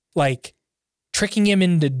kept like tricking him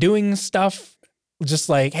into doing stuff, just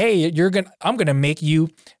like, hey, I'm gonna make you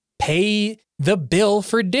pay the bill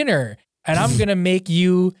for dinner, and I'm gonna make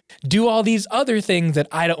you do all these other things that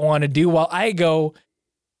I don't want to do while I go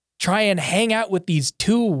try and hang out with these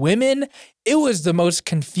two women. It was the most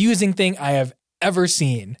confusing thing I have ever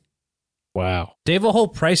seen. Wow. They have a whole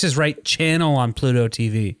Price is Right channel on Pluto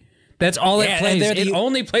TV. That's all Yeah, it plays. and they're It the-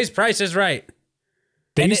 only plays Price is Right.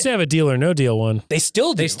 They And used to have a Deal or No Deal one. They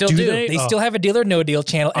still do. They still Do do. they? They still have a Deal or No Deal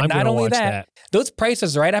channel, and I'm not gonna only watch that, those Price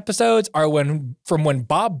is Right episodes are from when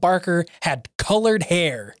Bob Barker had colored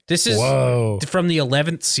hair. This is Whoa. from the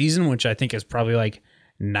 11th season, which I think is probably like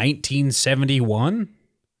 1971.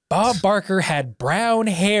 Bob Barker had brown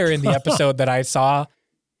hair in the episode that I saw.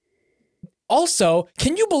 Also,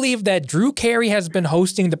 can you believe that Drew Carey has been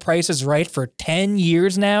hosting The Price is Right for 10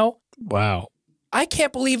 years now? Wow. I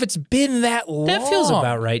can't believe it's been that long. That feels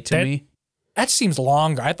about right to That- me. That seems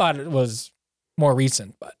longer. I thought it was more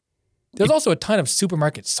recent, but there's also a ton of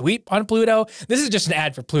Supermarket Sweep on Pluto. This is just an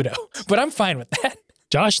ad for Pluto, but I'm fine with that.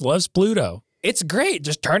 Josh loves Pluto. It's great.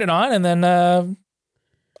 Just turn it on and then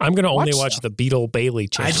I'm going to only Watch watch stuff. the Beetle Bailey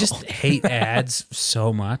channel. I just hate ads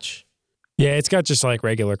so much. Yeah, it's got just like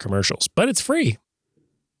regular commercials, but it's free.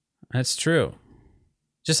 That's true.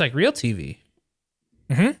 Just like real TV.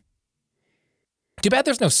 too bad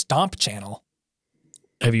there's no Stomp channel.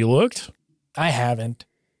 Have you looked? I haven't.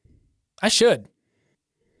 I should.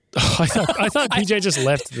 I thought PJ just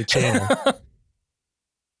left the channel.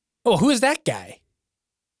 Oh, who is that guy?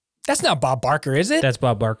 That's not Bob Barker, is it? That's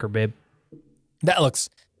Bob Barker, babe. That looks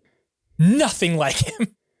nothing like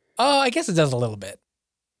him. Oh, I guess it does a little bit.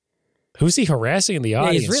 Who's he harassing in the he's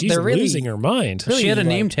audience? She's they're really- losing her mind. really She had a like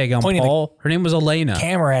name tag on pointing the Paul. Her name was Elena.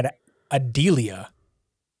 Camera at Adelia.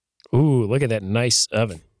 Ooh, look at that nice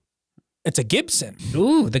oven. It's a Gibson.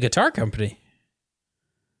 Ooh, the guitar company.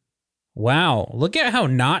 Wow. Look at how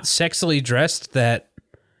not sexily dressed that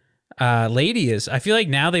lady is. I feel like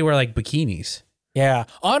now they wear like bikinis. Yeah.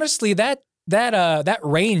 Honestly, that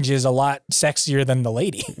range is a lot sexier than the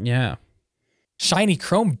lady. Yeah. Shiny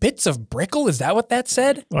chrome bits of brickle. Is that what that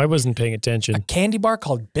said? I wasn't paying A attention. candy bar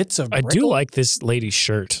called Bits of I Brickle. do like this lady's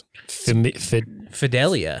shirt.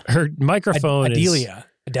 Fidelia. Her microphone is... Adelia.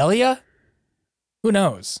 Adelia? Who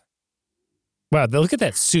knows? Wow, look at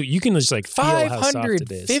that suit. You can just like feel how soft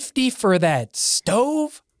it is. $550 for that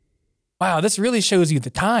stove? Wow, this really shows you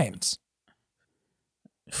the times.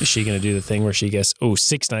 Is she going to do the thing where she guesses,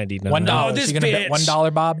 $6.99? $1. Oh, this She's gonna bet bitch.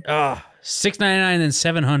 $1, Bob. $6.99 and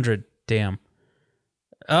 $700. Damn.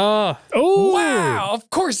 Oh, Oh, Wow, of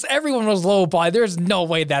course everyone was low ball. There's no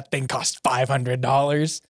way that thing cost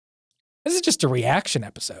 $500. This is just a reaction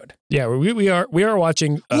episode. Yeah, we are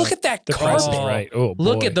watching. Look at that The Price is carpet. Right. Oh,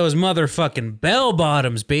 look boy. at those motherfucking bell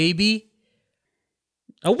bottoms, baby.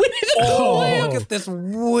 A Winnie the Pooh Oh, lamp. look at this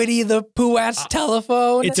Woody the Pooh ass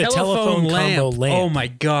telephone. It's a telephone combo lamp. Oh my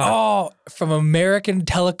god. Oh, from American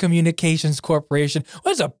Telecommunications Corporation.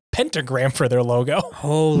 What is a pentagram for their logo?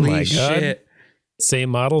 Holy my God. shit.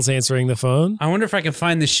 Same models answering the phone. I wonder if I can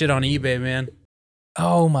find this shit on eBay, man.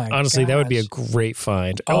 Oh my god. Honestly, that would be a great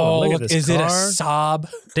find. Oh, look look, at this is car. it a Saab?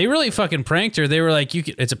 They really fucking pranked her. They were like,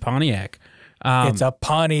 it's a Pontiac. It's a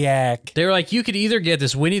Pontiac. They were like, you could either get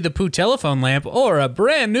this Winnie the Pooh telephone lamp or a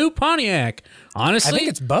brand new Pontiac. Honestly, I think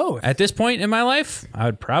it's both. at this point in my life, I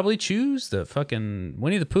would probably choose the fucking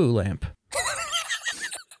Winnie the Pooh lamp.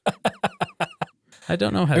 I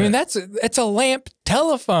don't know how. I mean, it's a lamp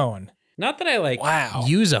telephone. Not that I Wow.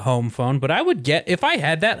 use a home phone, but I would get, if I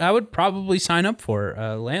had that, I would probably sign up for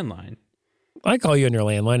a landline. I'd call you on your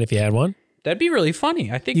landline if you had one. That'd be really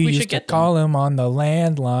funny. I think You we used should to get them. call him on the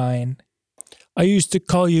landline. I used to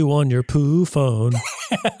call you on your Pooh phone.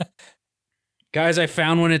 Guys, I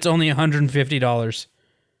found one. It's only $150.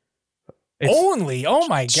 It's- Only? Oh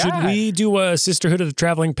my god. Should we do a Sisterhood of the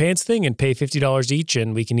Traveling Pants thing and pay $50 each,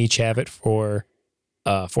 and we can each have it for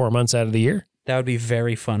 4 months out of the year? That would be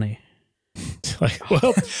very funny. Like,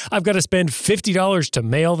 well, I've got to spend $50 to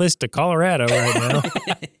mail this to Colorado right now,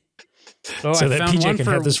 Oh, so I that found PJ one can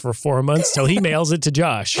for have this for 4 months till he mails it to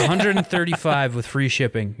Josh. $135 with free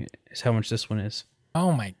shipping is how much this one is.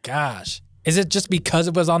 Oh my gosh. Is it just because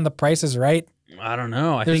it was on The Price is Right? I don't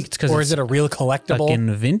know. I think it's because Or it's is it a real collectible?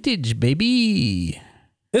 fucking vintage, baby.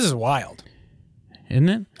 This is wild. Isn't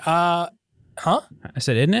it? Huh? I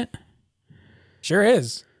said, isn't it? Sure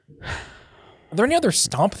is. Are there any other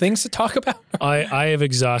Stomp things to talk about? I have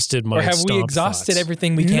exhausted my Or have we Stomp exhausted thoughts.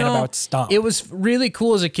 everything we can No, about Stomp? It was really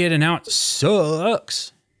cool as a kid, and now it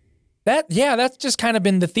sucks. That's just kind of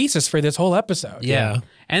been the thesis for this whole episode. Yeah. Yeah.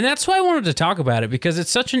 And that's why I wanted to talk about it, because it's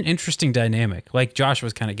such an interesting dynamic. Like Josh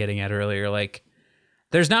was kind of getting at earlier. Like,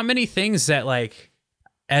 there's not many things that, like,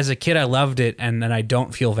 as a kid, I loved it, and then I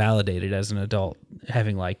don't feel validated as an adult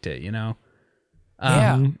having liked it, you know?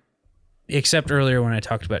 Yeah. Except earlier when I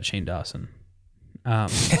talked about Shane Dawson.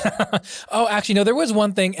 Oh, actually, no. There was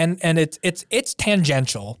one thing, and it's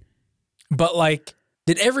tangential, but like,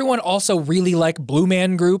 did everyone also really like Blue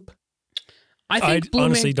Man Group? I I think Blue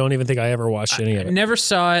honestly Man, don't even think I ever watched any of it. never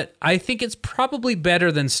saw it. I think it's probably better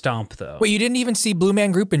than Stomp, though. Wait, you didn't even see Blue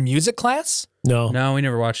Man Group in music class? No. No, we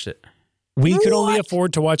never watched it. We could only What?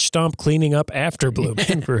 afford to watch Stomp cleaning up after Blue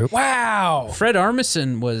Man Group. Wow. Fred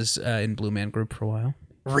Armisen was in Blue Man Group for a while.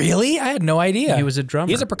 Really? I had no idea. He was a drummer.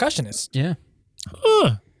 He's a percussionist. Yeah.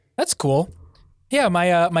 Huh. That's cool. Yeah,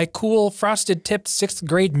 my cool frosted tipped 6th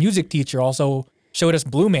grade music teacher also showed us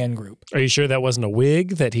Blue Man Group. Are you sure that wasn't a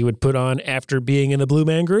wig that he would put on after being in the Blue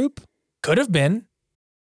Man Group? Could have been.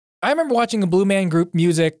 I remember watching a Blue Man Group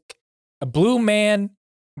music video.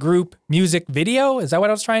 Is that what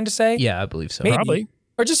I was trying to say? Yeah, I believe so. Maybe. Probably.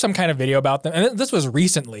 Or just some kind of video about them. And this was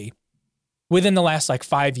recently, within the last like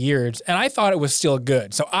 5 years, and I thought it was still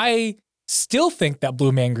good. So I still think that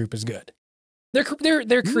Blue Man Group is good. They're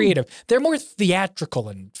creative. They're more theatrical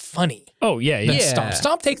and funny Oh, yeah. than Yeah. Stomp.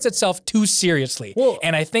 Stomp takes itself too seriously, Well-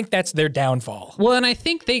 and I think that's their downfall. Well, and I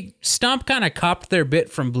think Stomp kind of copped their bit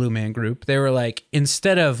from Blue Man Group. They were like,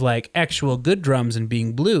 instead of like actual good drums and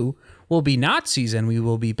being blue, we'll be Nazis and we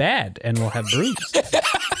will be bad and we'll have bruise.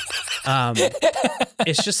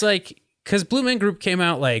 It's just like, because Blue Man Group came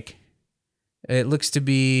out like, it looks to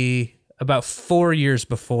be about 4 years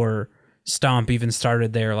before Stomp even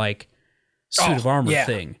started their like suit of armor yeah.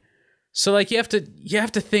 thing. So like you have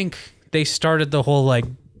to think they started the whole like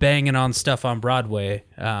banging on stuff on Broadway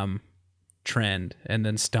trend, and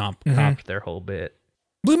then Stomp copped their whole bit.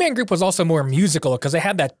 Blue Man Group was also more musical because they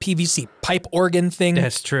had that PVC pipe organ thing.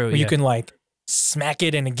 That's true, Where you yeah. can like smack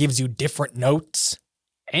it and it gives you different notes.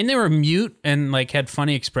 And they were mute and like had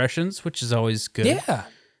funny expressions, which is always good. Yeah.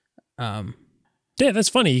 Yeah, that's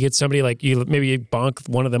funny. You get somebody like you bonk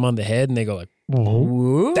one of them on the head and they go like,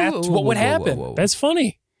 Whoa, That's what would happen. that's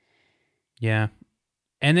funny. Yeah.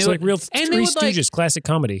 And they It's would, like real and Three they would like Stooges classic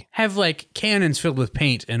comedy. have like cannons filled with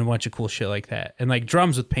paint and a bunch of cool shit like that, and like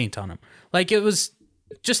drums with paint on them. Like it was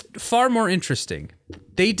just far more interesting.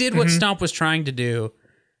 They did what Stomp was trying to do,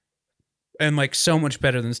 and like so much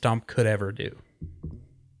better than Stomp could ever do.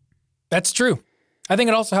 That's true. I think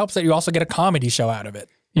it also helps that you also get a comedy show out of it.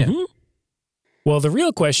 Yeah. Mhm. Well, the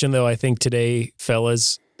real question, though, I think today,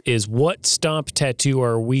 fellas, is what Stomp tattoo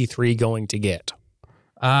are we three going to get?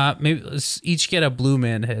 Maybe let's each get a Blue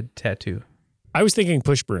Man head tattoo. I was thinking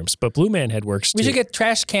push brooms, but Blue Man head works We too. should get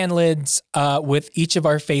trash can lids with each of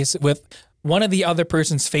our face with one of the other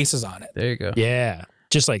person's faces on it. There you go. Yeah,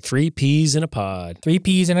 just like 3 peas in a pod. 3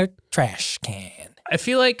 peas in a trash can. I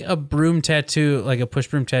feel like a broom tattoo, like a push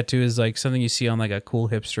broom tattoo, is like something you see on like a cool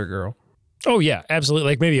hipster girl. Oh, yeah, absolutely.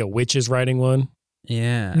 Like maybe a witch is riding one.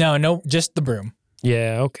 Yeah. No, just the broom.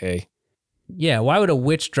 Yeah, okay. Yeah. Why would a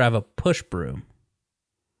witch drive a push broom?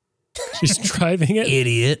 She's driving it.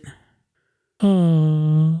 Idiot.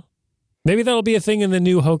 Maybe that'll be a thing in the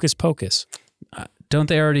new Hocus Pocus. Don't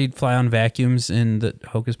they already fly on vacuums in the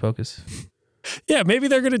Hocus Pocus? Yeah, maybe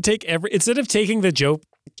they're going to take instead of taking the joke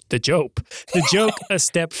a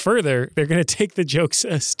step further, they're going to take the jokes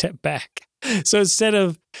a step back. So instead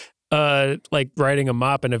of like riding a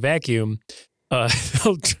mop in a vacuum,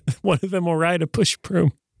 one of them will ride a push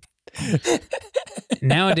broom.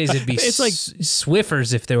 Nowadays, it'd be It's like-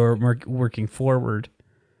 Swiffers if they were working forward.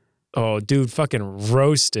 Oh, dude, fucking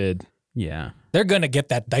roasted. Yeah. They're going to get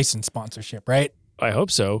that Dyson sponsorship, right? I hope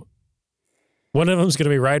so. One of them's going to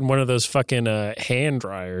be riding one of those fucking hand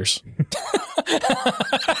dryers.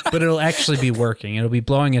 But it'll actually be working. It'll be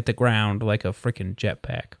blowing at the ground like a freaking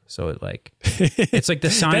jetpack. So it like it's like the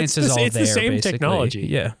science is all it's there. the same basically. technology.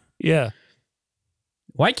 Yeah. Yeah.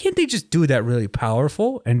 Why can't they just do that really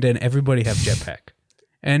powerful and then everybody have jetpack?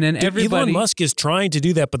 And then Dude, everybody. Elon Musk is trying to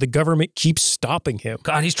do that, but the government keeps stopping him.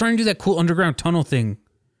 God, he's trying to do that cool underground tunnel thing.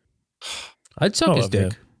 I'd suck I his love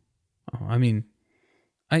dick. him. Oh, I mean,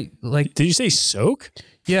 I like. Did you say soak?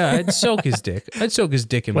 Yeah, I'd soak his dick. I'd soak his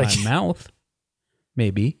dick in Like- my mouth.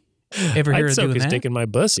 Maybe. Ever hear I'd of soak doing his that? dick in my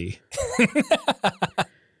bussy.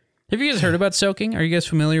 Have you guys heard about soaking? Are you guys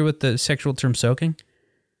familiar with the sexual term soaking?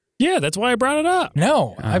 Yeah, that's why I brought it up.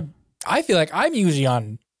 No, I feel like I'm usually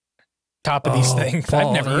on top of these things. I've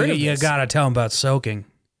Paul, never heard of you this. gotta tell him about soaking.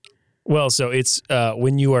 Well, so it's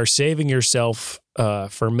when you are saving yourself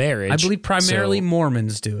for marriage. I believe primarily So,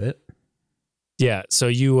 Mormons do it. yeah, so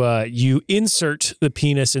you insert the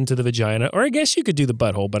penis into the vagina, or I guess you could do the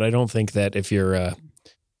butthole, but I don't think that if you're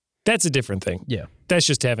that's a different thing. Yeah. That's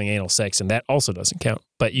just having anal sex, and that also doesn't count.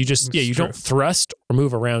 But you just It's you true. don't thrust or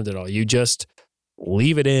move around at all. You just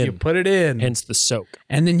leave it in. You put it in. Hence the soak.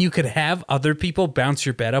 And then you could have other people bounce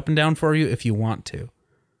your bed up and down for you if you want to.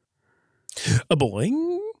 A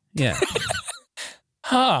boing. Yeah.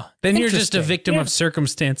 Huh. Then you're just a Interesting. victim of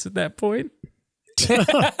circumstance at that point.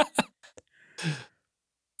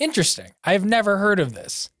 Interesting. I've never heard of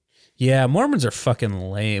this. Yeah, Mormons are fucking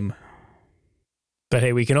lame. But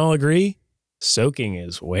hey, we can all agree, soaking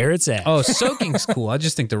is where it's at. Oh, soaking's cool. I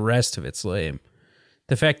just think the rest of it's lame.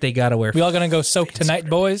 The fact they gotta wear. We all gonna go soak tonight,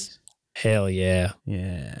 boys? Hell yeah.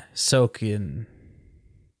 Yeah, soak in.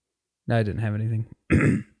 No, I didn't have anything.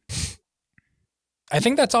 I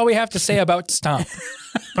think that's all we have to say about Stomp.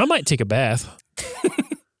 I might take a bath.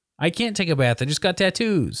 I can't take a bath. I just got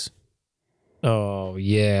tattoos. Oh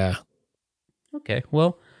yeah. Okay,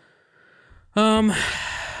 well,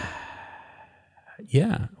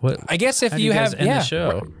 yeah. What? I guess if how do you guys have end yeah. the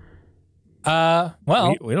show. Well,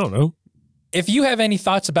 We don't know. if you have any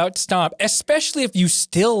thoughts about Stomp, especially if you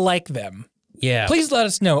still like them, Yeah, please let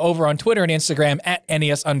us know over on Twitter and Instagram at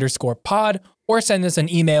NES_pod or send us an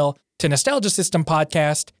email to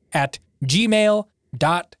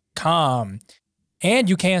nostalgiasystempodcast@gmail.com. And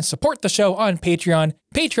you can support the show on Patreon,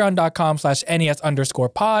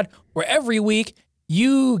 patreon.com/NES_pod, where every week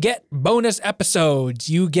you get bonus episodes.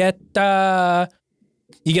 You get the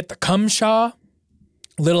Cumshaw,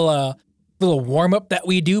 little warm up that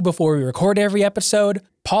we do before we record every episode.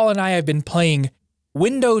 Paul and I have been playing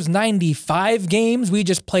Windows 95 games. We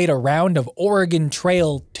just played a round of Oregon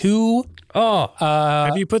Trail 2. Oh,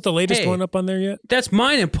 Have you put the latest hey. one up on there yet? that's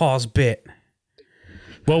mine and Paul's bit.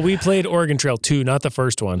 Well, we played Oregon Trail 2, not the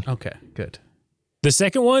first one. Okay, good. The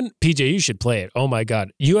second one, PJ, you should play it. Oh my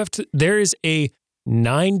God. There is a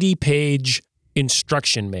 90-page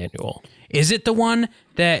instruction manual. Is it the one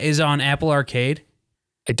that is on Apple Arcade?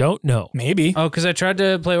 I don't know. Maybe. Oh, because I tried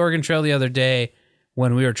to play Oregon Trail the other day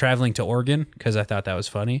when we were traveling to Oregon because I thought that was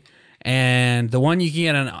funny. And the one you can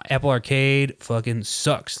get on Apple Arcade fucking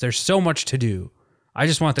sucks. There's so much to do. I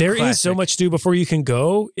just want the There is classic. so much to do before you can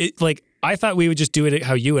go. I thought we would just do it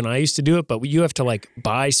how you and I used to do it, but you have to like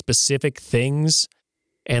buy specific things,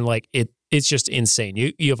 and like it's just insane.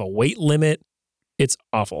 You have a weight limit. It's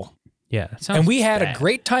awful. Yeah, that sounds And we had bad. a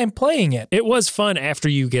great time playing it. It was fun after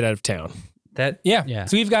you get out of town. Yeah.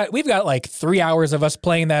 So we've got like 3 hours of us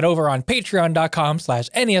playing that over on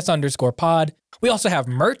patreon.com/NES_pod. We also have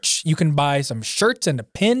merch. You can buy some shirts and a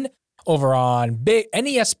pin over on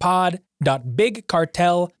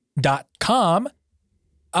nespod.bigcartel.com.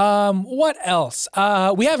 What else?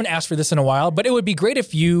 We haven't asked for this in a while, but it would be great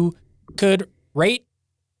if you could rate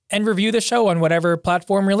and review the show on whatever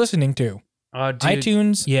platform you're listening to.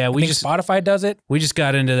 iTunes. Yeah, I think Spotify does it. We just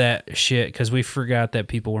got into that shit because we forgot that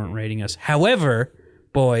people weren't rating us. However,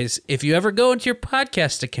 boys, if you ever go into your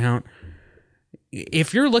podcast account,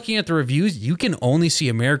 if you're looking at the reviews, you can only see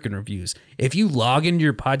American reviews. If you log into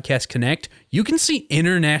your Podcast Connect, you can see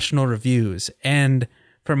international reviews. And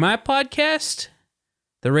for my podcast,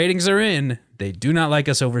 the ratings are in. They do not like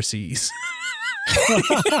us overseas.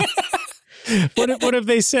 What have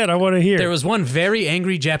they said? I want to hear. There was one very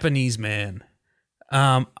angry Japanese man.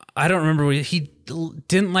 I don't remember what he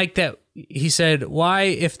didn't like that. He said, why,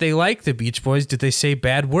 if they like the Beach Boys, did they say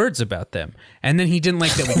bad words about them? And then he didn't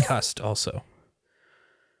like that we cussed also.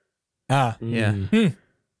 Yeah. I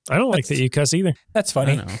don't like that you cuss either. That's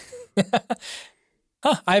funny.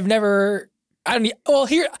 I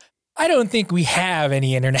don't think we have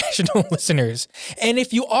any international listeners. And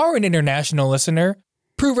if you are an international listener,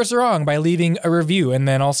 prove us wrong by leaving a review and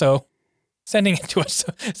then also sending it to us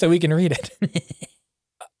so we can read it.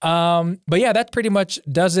 But yeah, that pretty much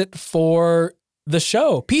does it for the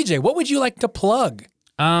show. PJ, what would you like to plug?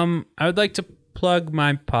 I would like to plug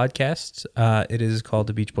my podcast. It is called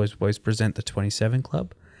The Beach Boys Present the 27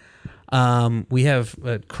 Club. We have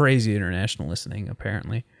crazy international listening,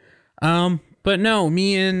 apparently. But no,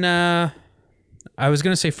 me and I was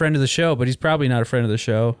going to say friend of the show, but he's probably not a friend of the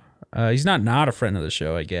show. He's not a friend of the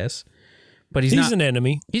show, I guess. But he's an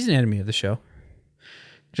enemy. He's an enemy of the show.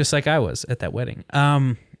 Just like I was at that wedding.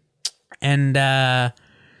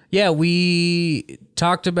 We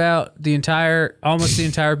talked about almost the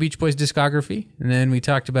entire Beach Boys discography. And then we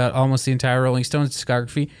talked about almost the entire Rolling Stones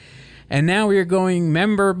discography. And now we are going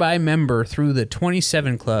member by member through the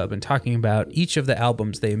 27 Club and talking about each of the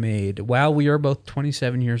albums they made while we are both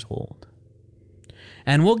 27 years old.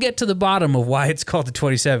 And we'll get to the bottom of why it's called the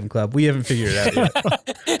 27 Club. We haven't figured it out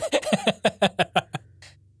yet.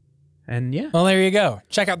 And yeah. Well, there you go.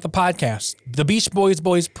 Check out the podcast. The Beach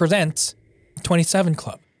Boys presents 27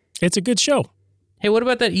 Club. It's a good show. Hey, what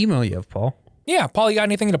about that email you have, Paul? Yeah, Paul, you got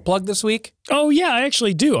anything to plug this week? Oh, yeah, I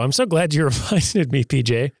actually do. I'm so glad you reminded me,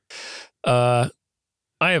 PJ. I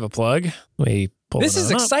have a plug. Let me pull This it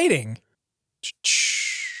is up. exciting.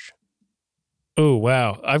 Oh,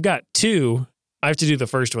 wow. I've got two. I have to do the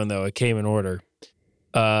first one, though. It came in order.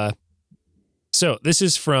 So this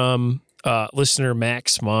is from listener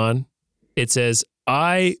Max Mon. It says,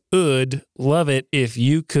 I would love it if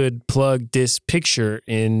you could plug this picture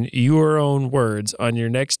in your own words on your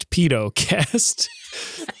next pedo cast.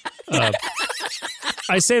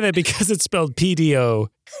 I say that because it's spelled PDO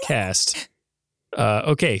cast.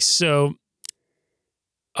 Okay, so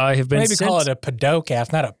I have been Maybe call it a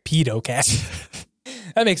pedocast, not a pedocast.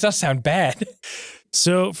 That makes us sound bad.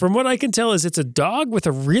 So from what I can tell is it's a dog with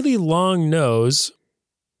a really long nose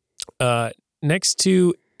next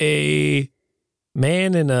to a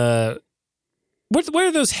man in a... What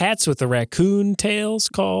are those hats with the raccoon tails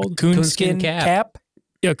called? Coonskin cap.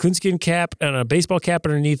 Yeah, coonskin cap and a baseball cap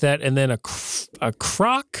underneath that, and then a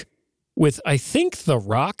croc with, I think, The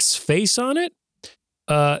Rock's face on it.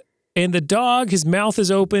 And the dog, his mouth is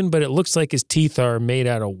open, but it looks like his teeth are made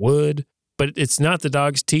out of wood. But it's not the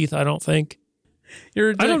dog's teeth, I don't think.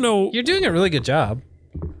 I don't know. You're doing a really good job.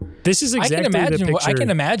 This is exactly the picture. I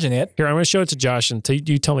can imagine it. Here, I'm going to show it to Josh, and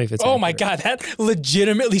you tell me if it's Oh accurate. my God, that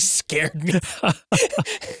legitimately scared me.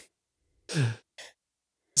 Is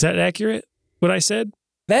that accurate, what I said?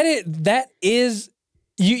 That is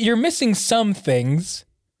you're missing some things.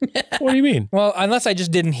 What do you mean? Well, unless I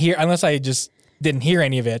just didn't hear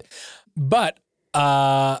any of it. But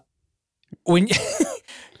when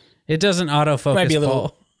it doesn't autofocus, might be a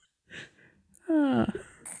little,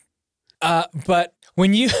 but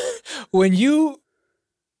when you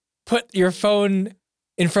put your phone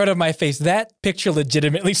in front of my face, that picture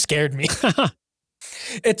legitimately scared me.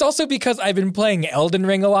 It's also because I've been playing Elden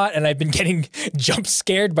Ring a lot and I've been getting jump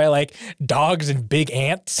scared by like dogs and big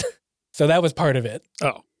ants. So that was part of it.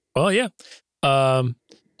 Oh, well, yeah.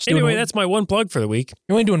 Anyway, that's my one plug for the week.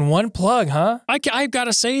 You're only doing one plug, huh? I've got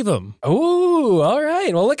to save them. Ooh, all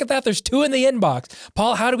right. Well, look at that. There's 2 in the inbox.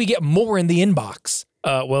 Paul, how do we get more in the inbox?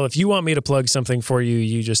 Well, if you want me to plug something for you,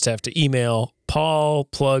 you just have to email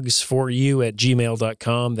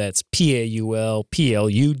paulplugs4u@gmail.com. That's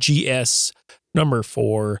PAULPLUGS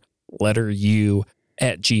 4 letter U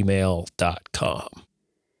 @gmail.com.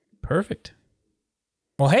 Perfect.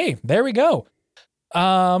 Well, hey, there we go.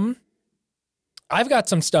 I've got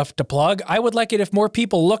some stuff to plug. I would like it if more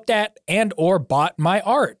people looked at and or bought my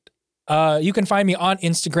art. You can find me on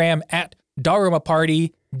Instagram at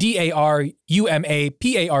Darumaparty,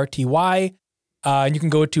 DARUMAPARTY. And you can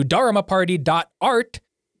go to darumaparty.art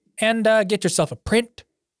and get yourself a print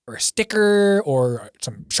or a sticker or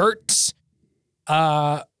some shirts.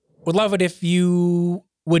 Would love it if you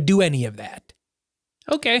would do any of that.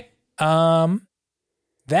 Okay.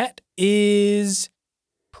 That is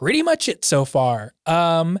pretty much it so far.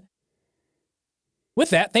 With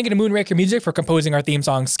that, thank you to Moonraker Music for composing our theme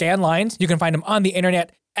song Scanlines. You can find them on the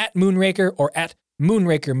internet at Moonraker or at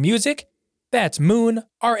Moonraker Music. That's Moon,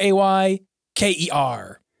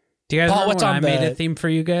 R-A-Y-K-E-R. Do you guys Paul, remember what's when on I made the- a theme for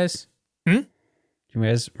you guys? Hmm? Do you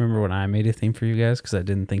guys remember when I made a theme for you guys? Because I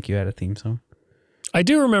didn't think you had a theme song. I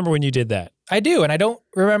do remember when you did that. I do, and I don't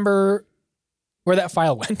remember where that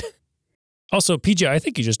file went. Also, PJ, I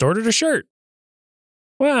think you just ordered a shirt.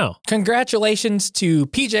 Wow. Congratulations to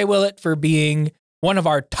PJ Willett for being one of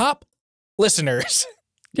our top listeners.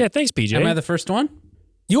 Yeah, thanks, PJ. Am I the first one?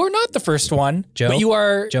 You are not the first one, Joe? but you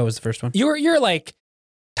are. Joe was the first one. You're like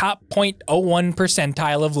top 0.01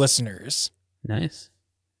 percentile of listeners. Nice.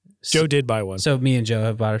 Joe did buy one. So me and Joe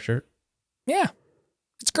have bought a shirt. Yeah,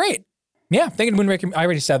 it's great. Yeah, thank you to Moonraker. I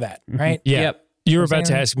already said that, right? Yeah. Yep. You were Was about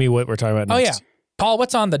to there- ask me what we're talking about Oh next. yeah, Paul,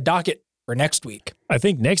 what's on the docket for next week? I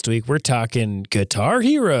think next week we're talking Guitar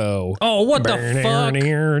Hero. Oh, what the fuck?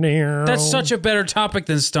 That's such a better topic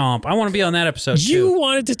than Stomp. I want to be on that episode too. You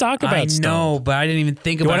wanted to talk about I Stomp. know, but I didn't even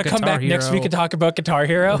think You about want to come Guitar back next Hero. week and talk about Guitar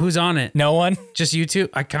Hero? Who's on it? No one. Just you two?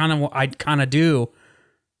 I kind of do.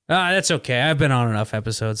 That's okay. I've been on enough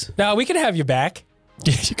episodes. No, we can have you back.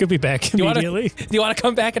 You could be back You wanna- immediately. Do you want to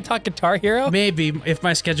come back and talk Guitar Hero? Maybe if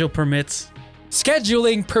my schedule permits.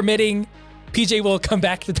 Scheduling permitting, PJ will come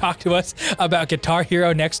back to talk to us about Guitar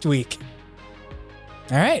Hero next week.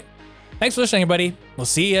 All right. Thanks for listening, everybody. We'll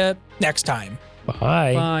see you next time.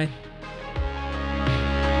 Bye. Bye.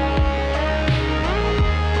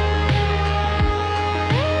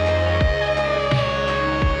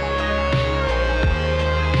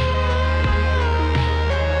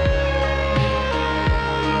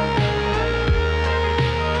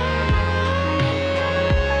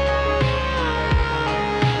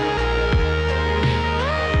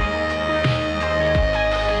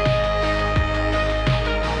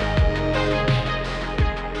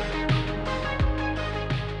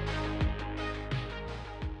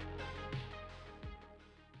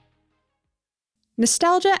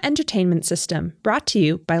 Nostalgia Entertainment System, brought to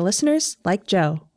you by listeners like Joe.